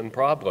tension and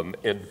problem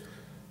in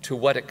to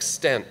what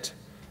extent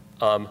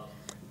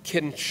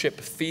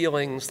kinship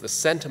feelings, the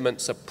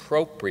sentiments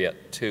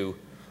appropriate to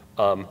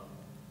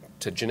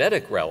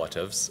genetic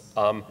relatives,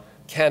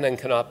 can and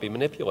cannot be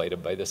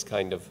manipulated by this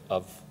kind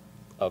of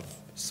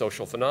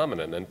social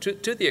phenomenon. And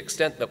to the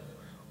extent that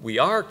we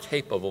are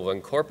capable of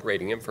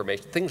incorporating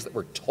information, things that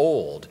we're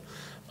told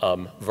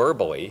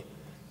verbally,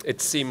 it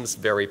seems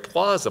very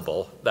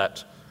plausible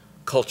that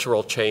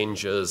cultural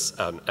changes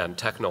and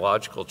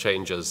technological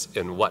changes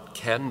in what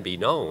can be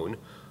known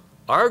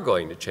are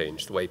going to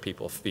change the way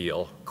people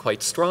feel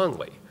quite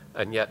strongly.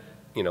 And yet,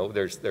 you know,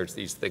 there's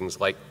these things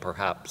like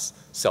perhaps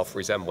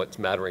self-resemblance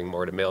mattering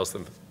more to males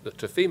than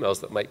to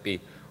females that might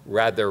be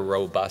rather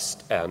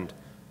robust and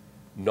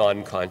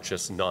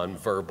non-conscious,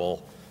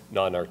 non-verbal,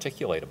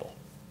 non-articulatable.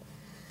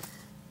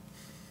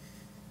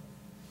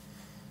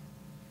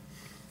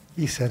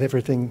 He said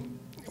everything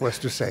was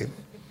to say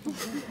in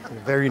a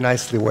very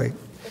nicely way.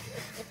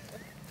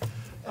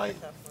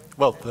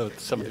 Well,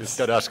 somebody's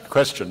got to ask a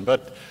question,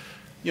 but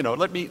you know,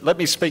 let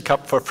me speak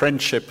up for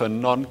friendship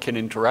and non-kin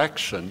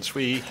interactions.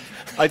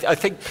 I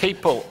think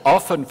people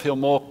often feel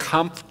more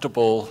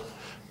comfortable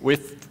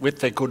with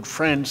their good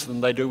friends than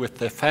they do with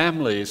their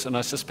families, and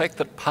I suspect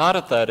that part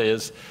of that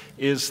is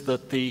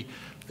that the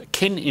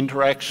kin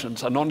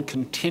interactions are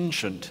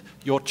non-contingent.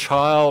 Your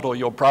child or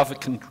your brother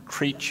can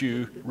treat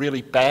you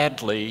really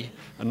badly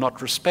and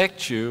not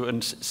respect you,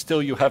 and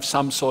still you have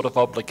some sort of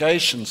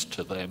obligations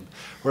to them.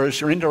 Whereas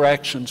your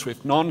interactions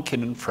with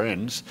non-kin and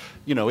friends,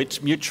 you know,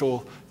 it's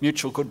mutual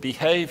good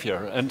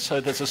behavior. And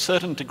so there's a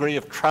certain degree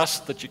of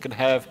trust that you can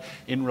have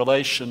in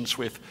relations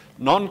with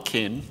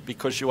non-kin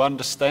because you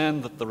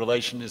understand that the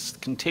relation is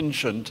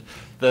contingent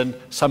than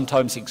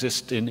sometimes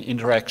exist in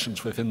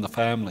interactions within the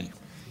family.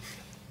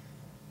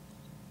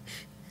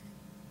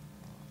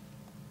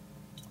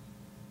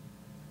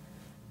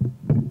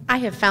 I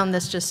have found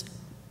this just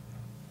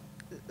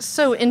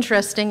so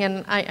interesting,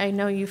 and I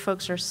know you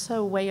folks are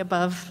so way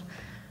above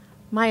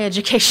my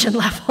education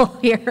level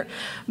here,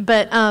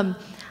 but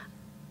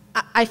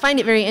I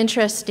find it very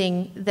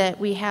interesting that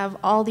we have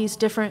all these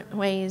different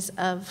ways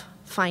of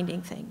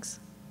finding things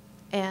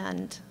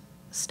and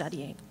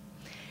studying.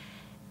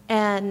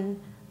 And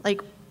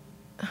like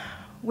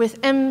with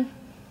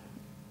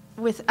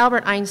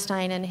Albert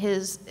Einstein and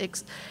his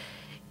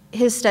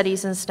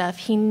studies and stuff,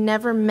 he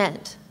never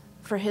meant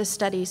for his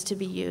studies to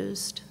be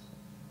used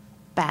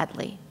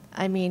badly.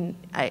 I mean,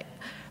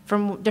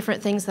 from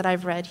different things that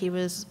I've read, he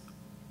was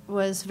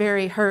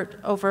very hurt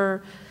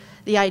over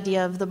the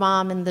idea of the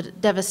bomb and the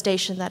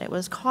devastation that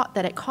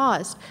it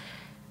caused.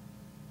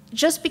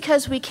 Just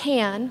because we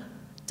can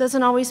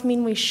doesn't always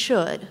mean we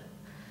should.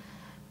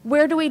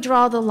 Where do we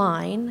draw the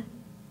line?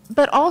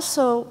 But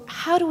also,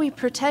 how do we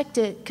protect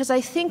it? Because I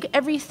think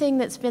everything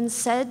that's been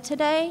said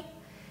today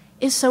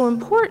is so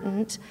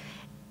important.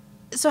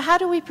 So how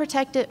do we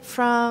protect it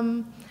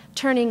from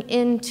turning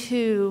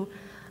into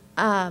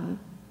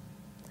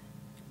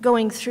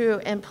going through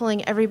and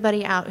pulling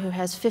everybody out who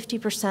has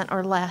 50%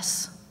 or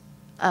less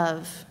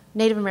of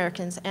Native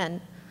Americans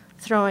and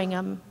throwing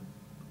them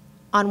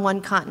on one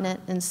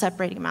continent and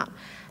separating them out?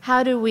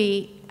 How do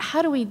we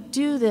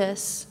do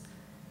this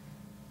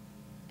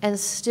and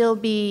still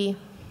be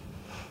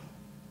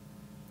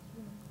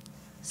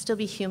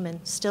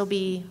human, still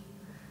be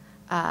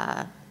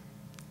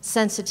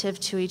sensitive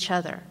to each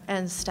other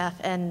and stuff,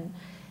 and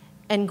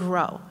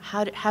grow?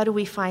 How do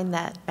we find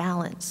that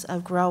balance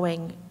of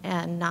growing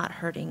and not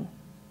hurting?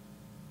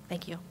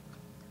 Thank you.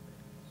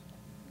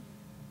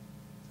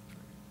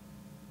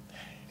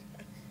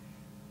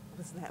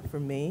 Was that for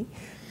me?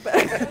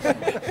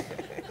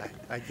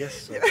 I guess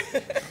so.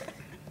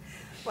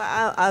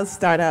 Well, I'll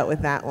start out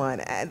with that one.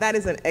 That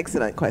is an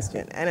excellent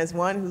question. And as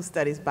one who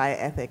studies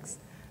bioethics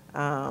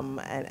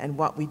and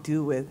what we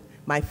do with,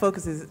 my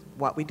focus is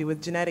what we do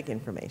with genetic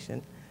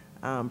information,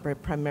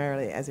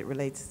 primarily as it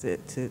relates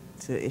to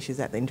issues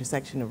at the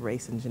intersection of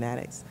race and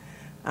genetics.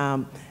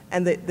 And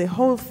the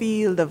whole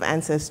field of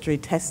ancestry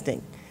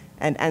testing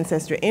and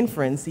ancestry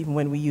inference, even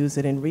when we use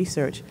it in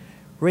research,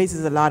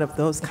 raises a lot of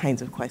those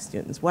kinds of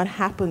questions. What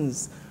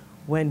happens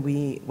when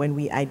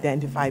we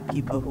identify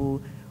people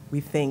who we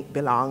think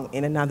belong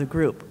in another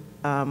group?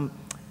 And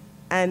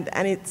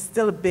it's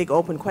still a big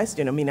open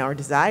question. I mean, our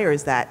desire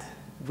is that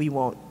we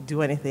won't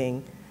do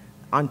anything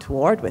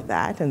untoward with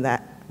that and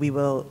that we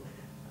will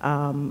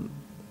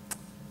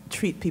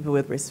treat people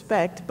with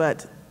respect,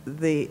 but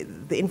the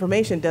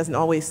information doesn't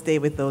always stay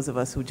with those of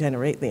us who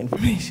generate the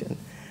information.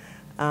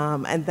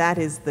 And that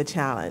is the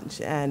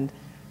challenge. And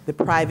the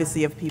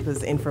privacy of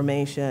people's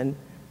information,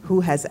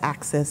 who has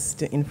access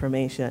to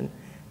information.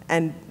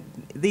 And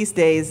these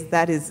days,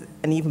 that is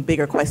an even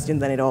bigger question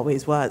than it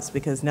always was,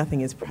 because nothing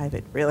is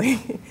private,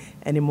 really,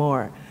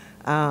 anymore.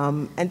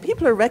 And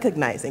people are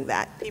recognizing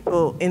that.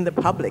 People in the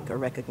public are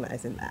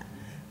recognizing that.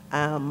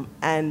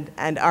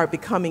 And are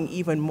becoming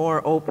even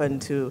more open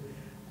to,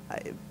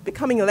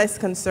 becoming less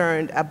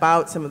concerned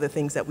about some of the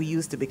things that we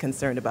used to be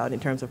concerned about in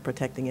terms of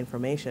protecting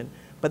information,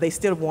 but they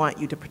still want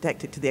you to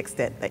protect it to the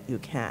extent that you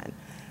can.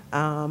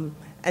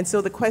 And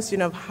so the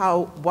question of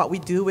what we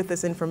do with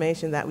this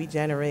information that we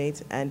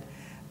generate, and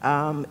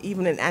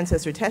even in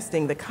ancestry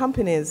testing, the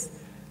companies,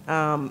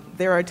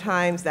 there are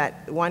times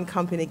that one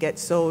company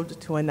gets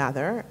sold to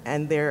another,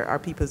 and there are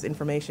people's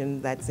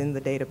information that's in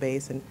the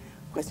database, and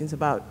questions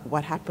about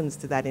what happens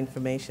to that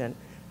information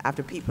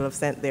after people have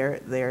sent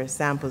their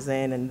samples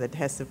in and the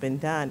tests have been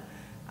done.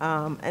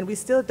 And we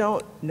still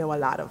don't know a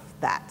lot of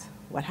that,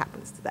 what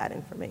happens to that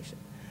information.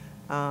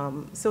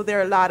 So there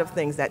are a lot of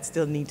things that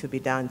still need to be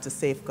done to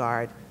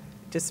safeguard,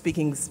 just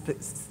speaking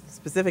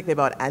specifically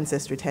about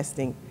ancestry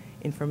testing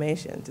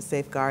information, to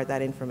safeguard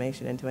that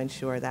information and to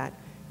ensure that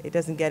it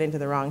doesn't get into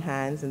the wrong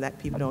hands and that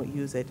people don't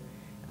use it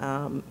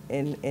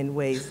in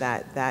ways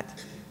that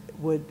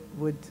would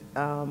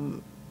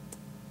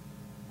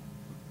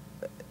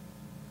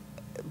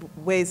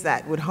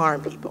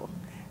harm people.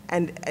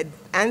 And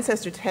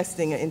ancestry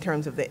testing in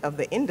terms of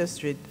the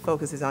industry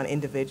focuses on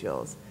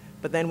individuals.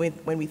 But then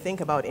when we think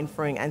about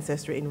inferring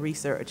ancestry in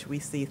research, we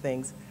see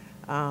things,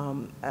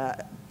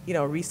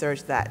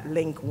 research that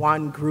link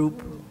one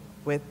group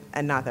with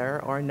another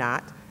or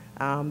not.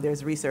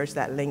 There's research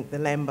that link the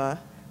Lemba,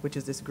 which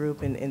is this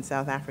group in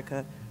South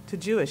Africa, to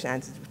Jewish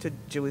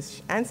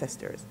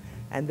ancestors,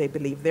 and they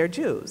believe they're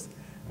Jews.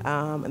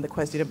 And the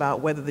question about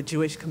whether the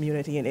Jewish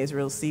community in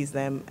Israel sees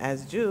them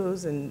as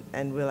Jews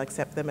and will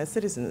accept them as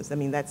citizens. I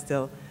mean, that's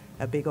still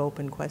a big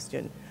open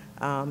question.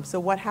 So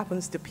what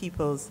happens to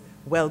people's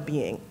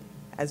well-being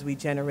as we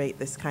generate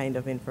this kind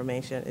of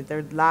information? There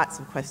are lots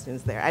of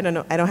questions there. I don't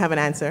know, I don't have an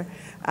answer,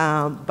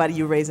 but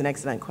you raise an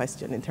excellent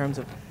question in terms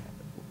of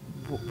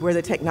where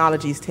the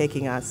technology is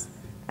taking us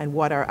and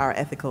what are our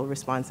ethical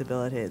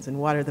responsibilities and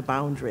what are the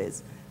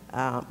boundaries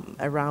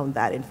around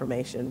that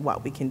information,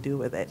 what we can do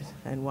with it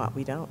and what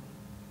we don't.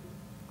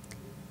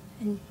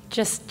 And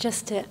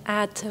just to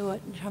add to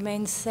what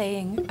Charmaine's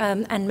saying,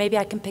 and maybe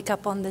I can pick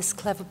up on this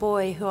clever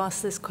boy who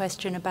asked this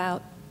question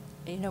about,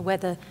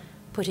 whether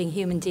putting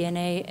human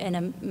DNA in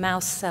a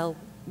mouse cell,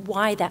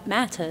 why that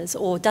matters,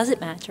 or does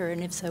it matter,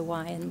 and if so,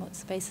 why, and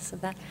what's the basis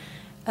of that?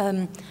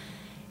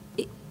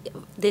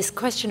 This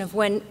question of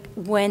when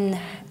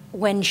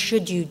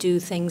should you do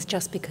things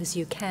just because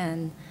you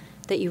can,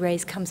 that you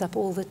raise comes up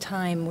all the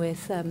time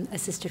with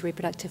assisted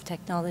reproductive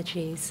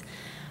technologies.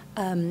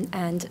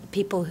 And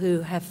people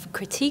who have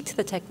critiqued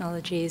the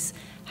technologies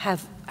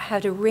have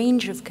had a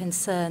range of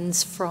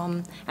concerns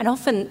from, and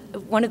often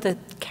one of the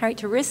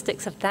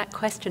characteristics of that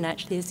question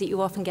actually is that you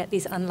often get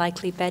these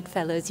unlikely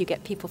bedfellows. You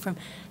get people from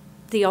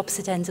the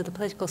opposite ends of the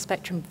political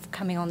spectrum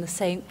coming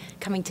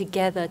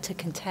together to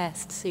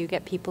contest. So you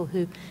get people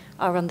who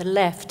are on the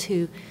left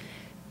who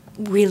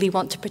really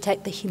want to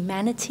protect the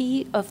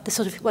humanity of the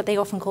sort of what they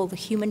often call the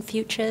human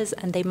futures,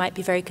 and they might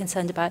be very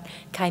concerned about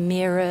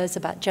chimeras,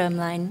 about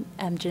germline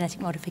genetic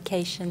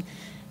modification.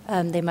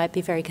 They might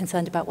be very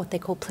concerned about what they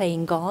call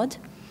playing God.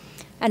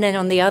 And then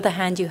on the other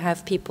hand, you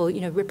have people,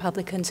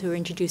 Republicans who are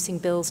introducing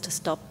bills to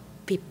stop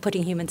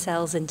putting human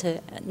cells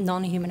into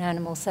non-human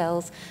animal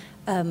cells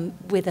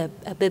with a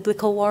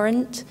biblical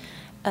warrant.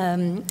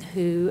 And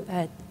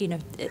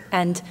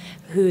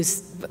whose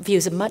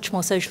views are much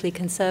more socially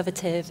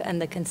conservative, and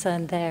the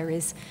concern there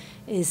is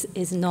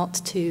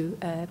to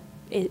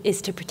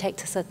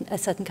protect a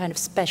certain kind of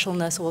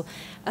specialness or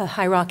a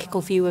hierarchical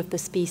view of the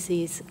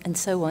species and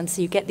so on.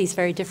 So you get these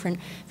very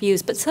different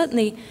views, but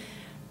certainly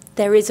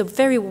there is a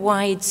very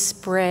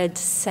widespread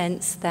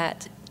sense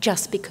that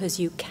just because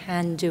you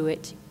can do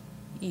it,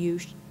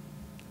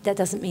 that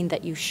doesn't mean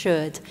that you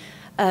should.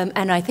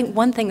 And I think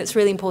one thing that's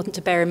really important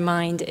to bear in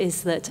mind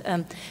is that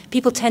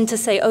people tend to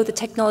say, oh, the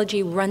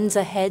technology runs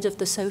ahead of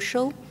the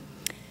social.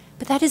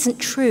 But that isn't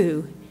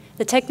true.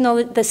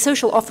 The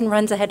social often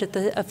runs ahead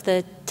of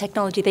the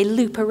technology. They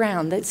loop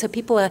around. So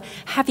people are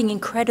having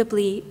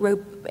incredibly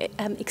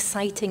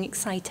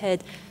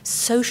excited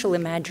social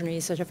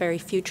imaginaries that are very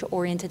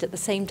future-oriented at the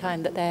same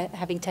time that they're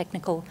having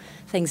technical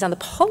things. And the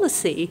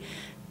policy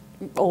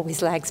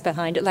always lags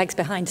behind. It lags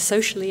behind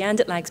socially and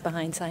it lags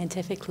behind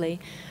scientifically.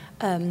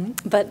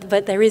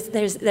 But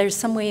there's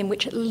some way in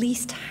which at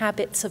least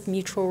habits of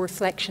mutual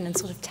reflection and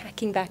sort of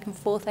tacking back and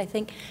forth, I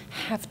think,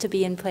 have to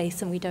be in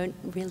place, and we don't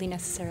really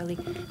necessarily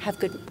have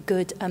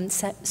good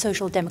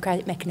social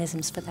democratic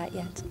mechanisms for that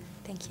yet.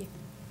 Thank you.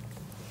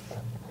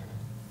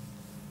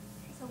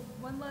 So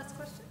one last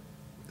question.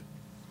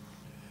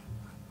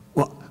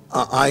 Well,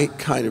 I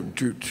kind of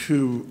drew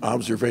two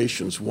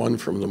observations, one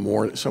from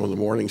some of the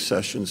morning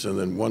sessions and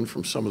then one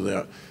from some of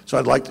the, so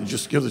I'd like to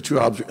just give the two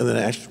observations and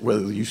then ask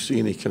whether you see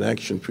any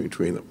connection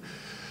between them.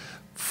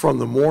 From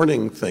the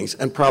morning things,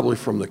 and probably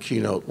from the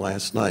keynote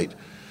last night,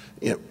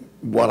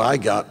 what I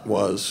got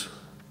was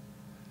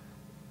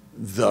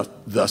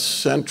the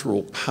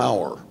central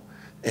power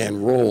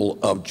and role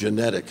of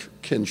genetic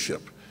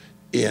kinship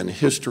in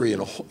history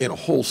in a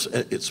whole,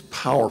 its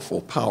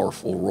powerful,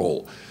 powerful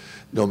role.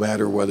 No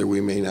matter whether we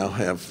may now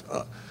have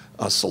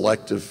a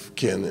selective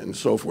kin and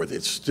so forth,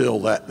 it's still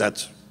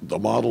that's the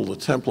model, the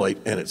template,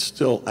 and it's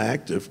still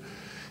active.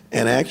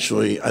 And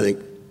actually, I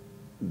think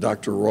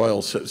Dr.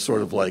 Royal said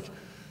sort of like,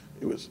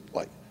 it was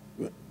like,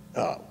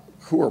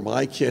 who are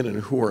my kin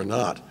and who are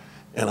not?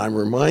 And I'm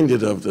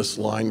reminded of this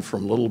line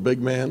from Little Big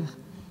Man.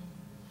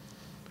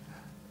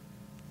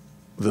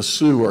 The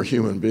Sioux are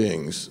human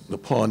beings, the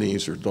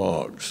Pawnees are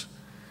dogs.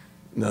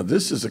 Now,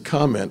 this is a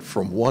comment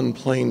from one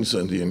Plains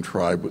Indian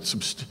tribe with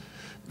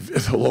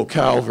the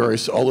locale,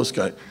 all this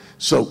guy.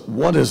 So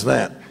what is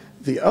that?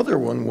 The other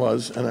one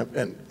was,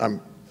 and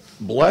I'm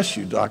bless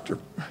you, Dr.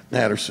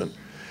 Natterson,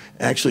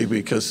 actually,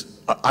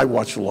 because I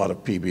watch a lot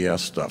of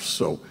PBS stuff,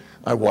 so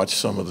I watch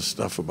some of the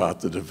stuff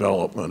about the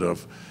development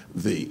of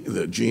the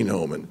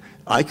genome, and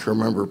I can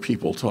remember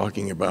people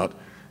talking about,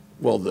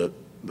 well, the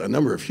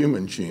number of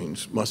human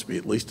genes must be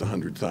at least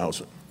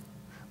 100,000.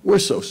 We're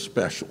so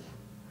special.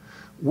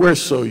 We're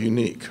so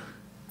unique.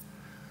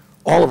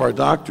 All of our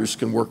doctors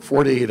can work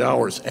 48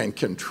 hours and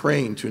can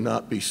train to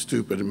not be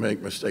stupid and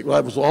make mistakes. Well,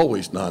 that was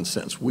always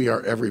nonsense. We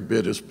are every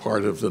bit as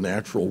part of the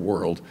natural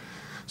world,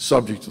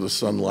 subject to the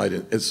sunlight.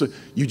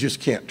 You just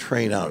can't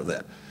train out of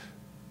that.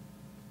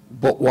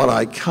 But what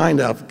I kind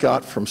of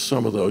got from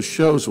some of those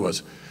shows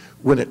was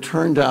when it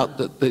turned out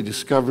that they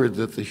discovered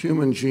that the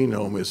human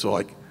genome is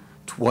like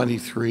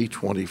 23,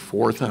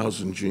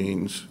 24,000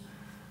 genes,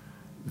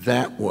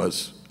 that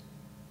was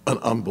an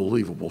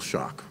unbelievable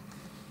shock.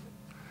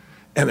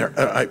 And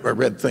I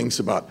read things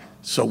about,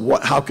 so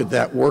how could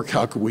that work?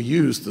 How could we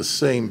use the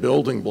same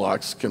building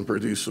blocks can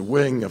produce a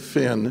wing, a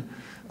fin,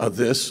 a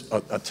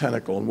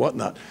tentacle and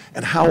whatnot,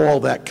 and how all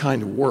that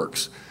kind of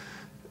works.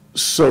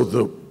 So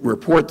the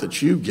report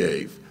that you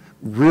gave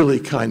really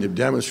kind of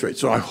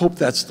demonstrates. So I hope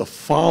that's the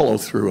follow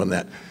through on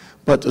that.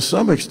 But to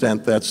some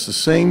extent, that's the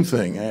same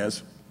thing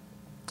as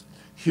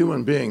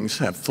human beings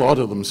have thought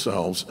of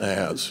themselves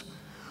as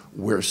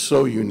we're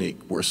so unique,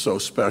 we're so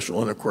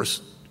special, and of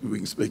course, we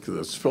can speak of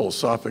this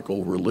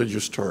philosophical,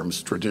 religious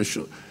terms,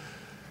 tradition.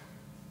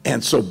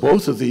 And so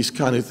both of these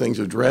kind of things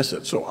address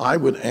it. So I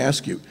would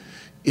ask you,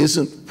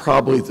 isn't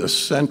probably the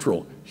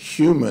central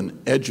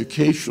human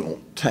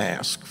educational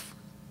task,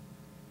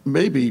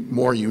 maybe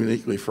more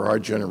uniquely for our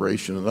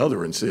generation than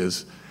others,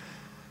 is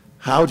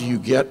how do you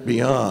get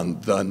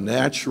beyond the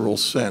natural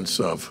sense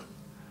of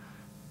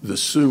the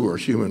Sioux are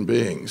human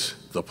beings,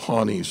 the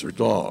Pawnees are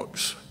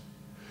dogs.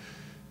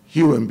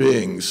 Human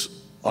beings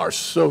are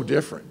so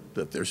different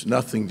that there's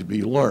nothing to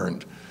be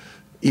learned,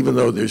 even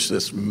though there's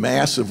this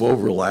massive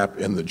overlap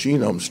in the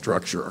genome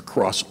structure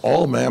across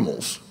all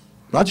mammals,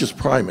 not just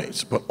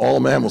primates, but all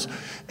mammals,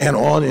 and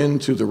on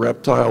into the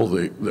reptile,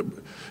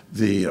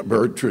 the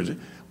bird,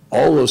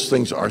 all those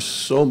things are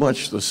so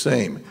much the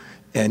same,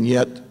 and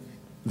yet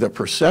the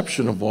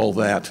perception of all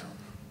that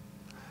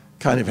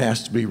kind of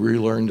has to be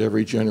relearned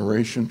every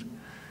generation.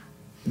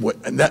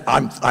 And that,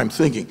 I'm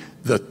thinking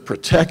the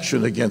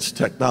protection against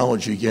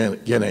technology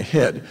getting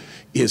ahead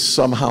is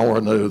somehow or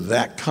another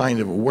that kind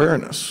of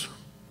awareness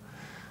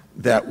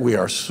that we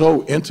are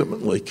so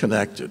intimately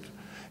connected.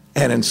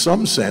 And in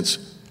some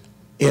sense,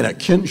 in a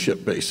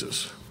kinship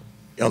basis,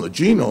 on the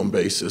genome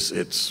basis,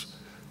 it's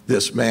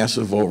this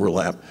massive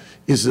overlap,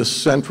 is this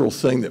central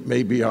thing that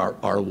may be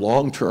our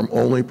long-term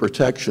only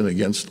protection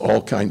against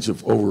all kinds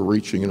of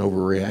overreaching and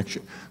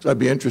overreaction. So I'd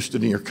be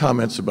interested in your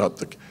comments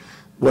about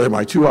whether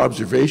my two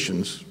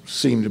observations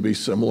seem to be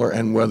similar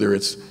and whether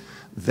it's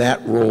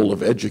that role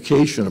of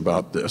education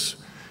about this.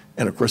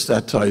 And of course,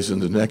 that ties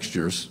into next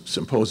year's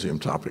symposium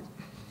topic.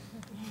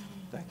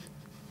 Thank you.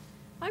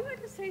 I'm going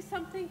to say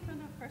something from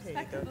the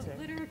perspective of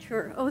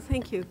literature. Oh,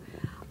 thank you.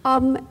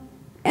 And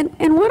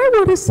what I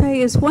want to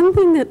say is one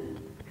thing that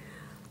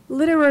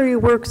literary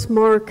works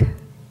mark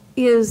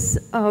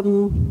is a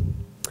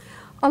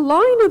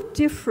line of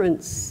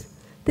difference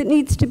that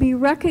needs to be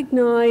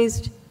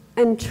recognized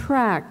and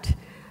tracked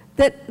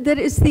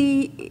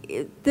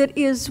that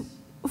is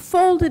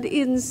folded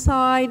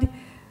inside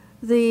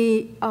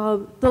the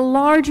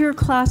larger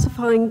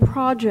classifying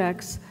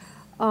projects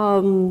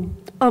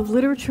of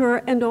literature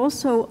and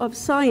also of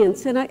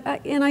science. And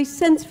I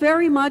sense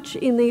very much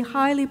in the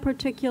highly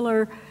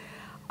particular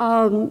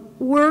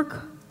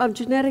work of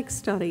genetic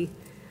study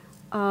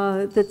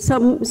that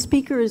some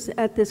speakers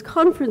at this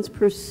conference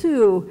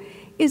pursue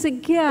is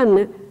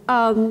again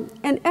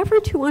an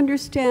effort to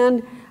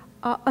understand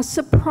a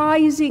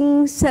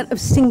surprising set of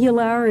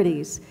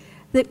singularities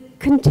that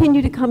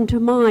continue to come to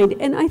mind.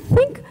 And I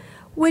think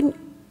when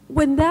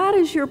that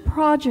is your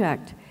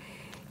project,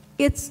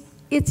 it's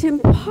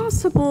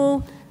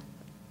impossible,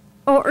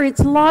 or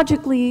it's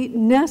logically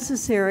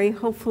necessary,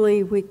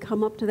 hopefully we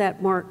come up to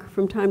that mark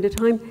from time to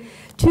time,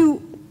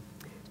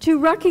 to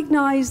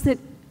recognize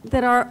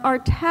that our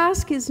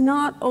task is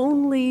not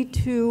only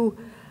to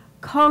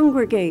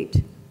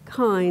congregate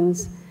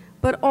kinds,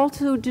 but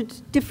also to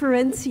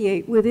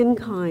differentiate within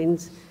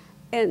kinds.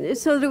 And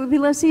so that it would be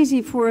less easy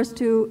for us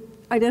to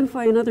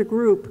identify another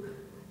group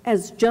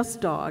as just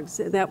dogs.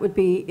 That would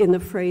be in the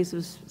phrase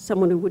of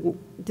someone who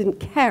didn't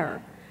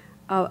care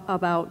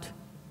about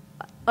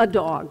a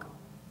dog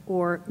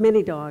or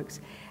many dogs.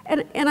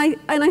 And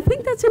I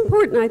think that's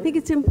important. I think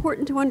it's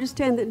important to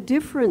understand that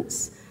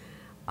difference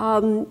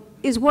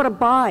is what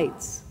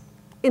abides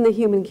in the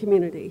human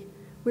community.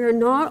 We are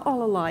not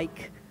all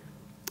alike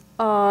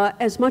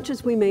as much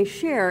as we may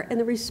share, and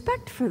the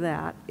respect for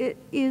that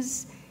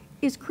is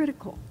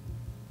critical.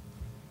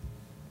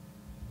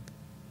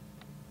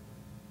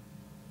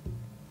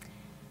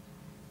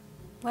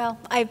 Well,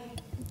 I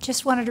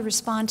just wanted to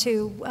respond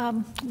to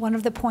one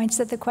of the points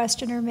that the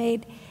questioner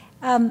made.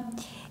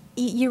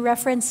 You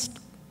referenced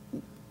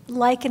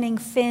likening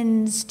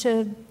fins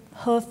to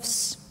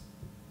hoofs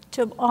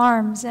to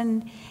arms,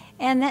 and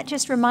that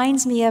just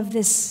reminds me of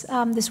this,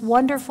 this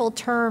wonderful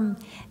term,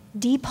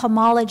 deep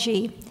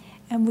homology,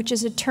 which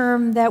is a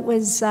term that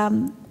was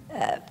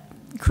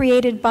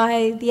created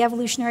by the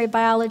evolutionary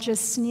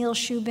biologists Neil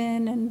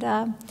Shubin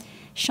and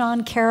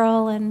Sean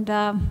Carroll, and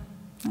I'm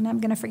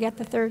going to forget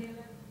the third.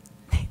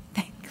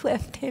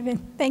 Cliff, David,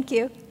 thank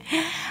you.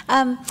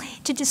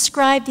 To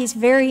describe these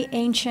very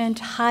ancient,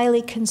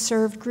 highly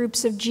conserved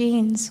groups of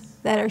genes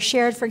that are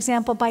shared, for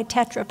example, by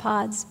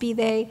tetrapods, be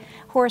they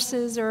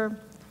horses or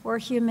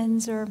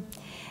humans or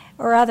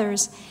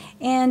others.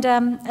 And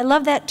I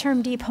love that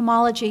term deep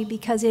homology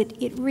because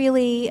it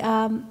really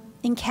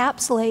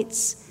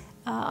encapsulates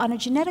on a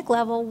genetic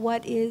level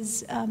what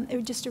is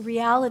just a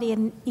reality,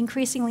 an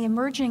increasingly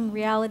emerging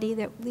reality,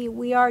 that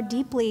we are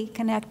deeply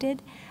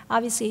connected,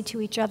 obviously to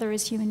each other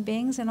as human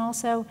beings, and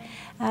also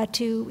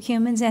to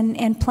humans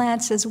and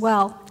plants as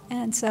well.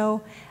 And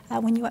so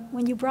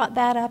when you brought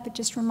that up, it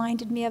just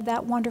reminded me of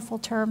that wonderful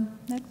term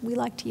that we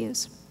like to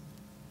use.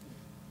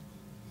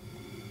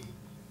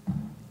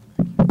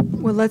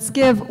 Well, let's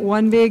give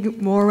one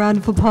big more round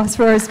of applause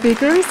for our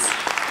speakers.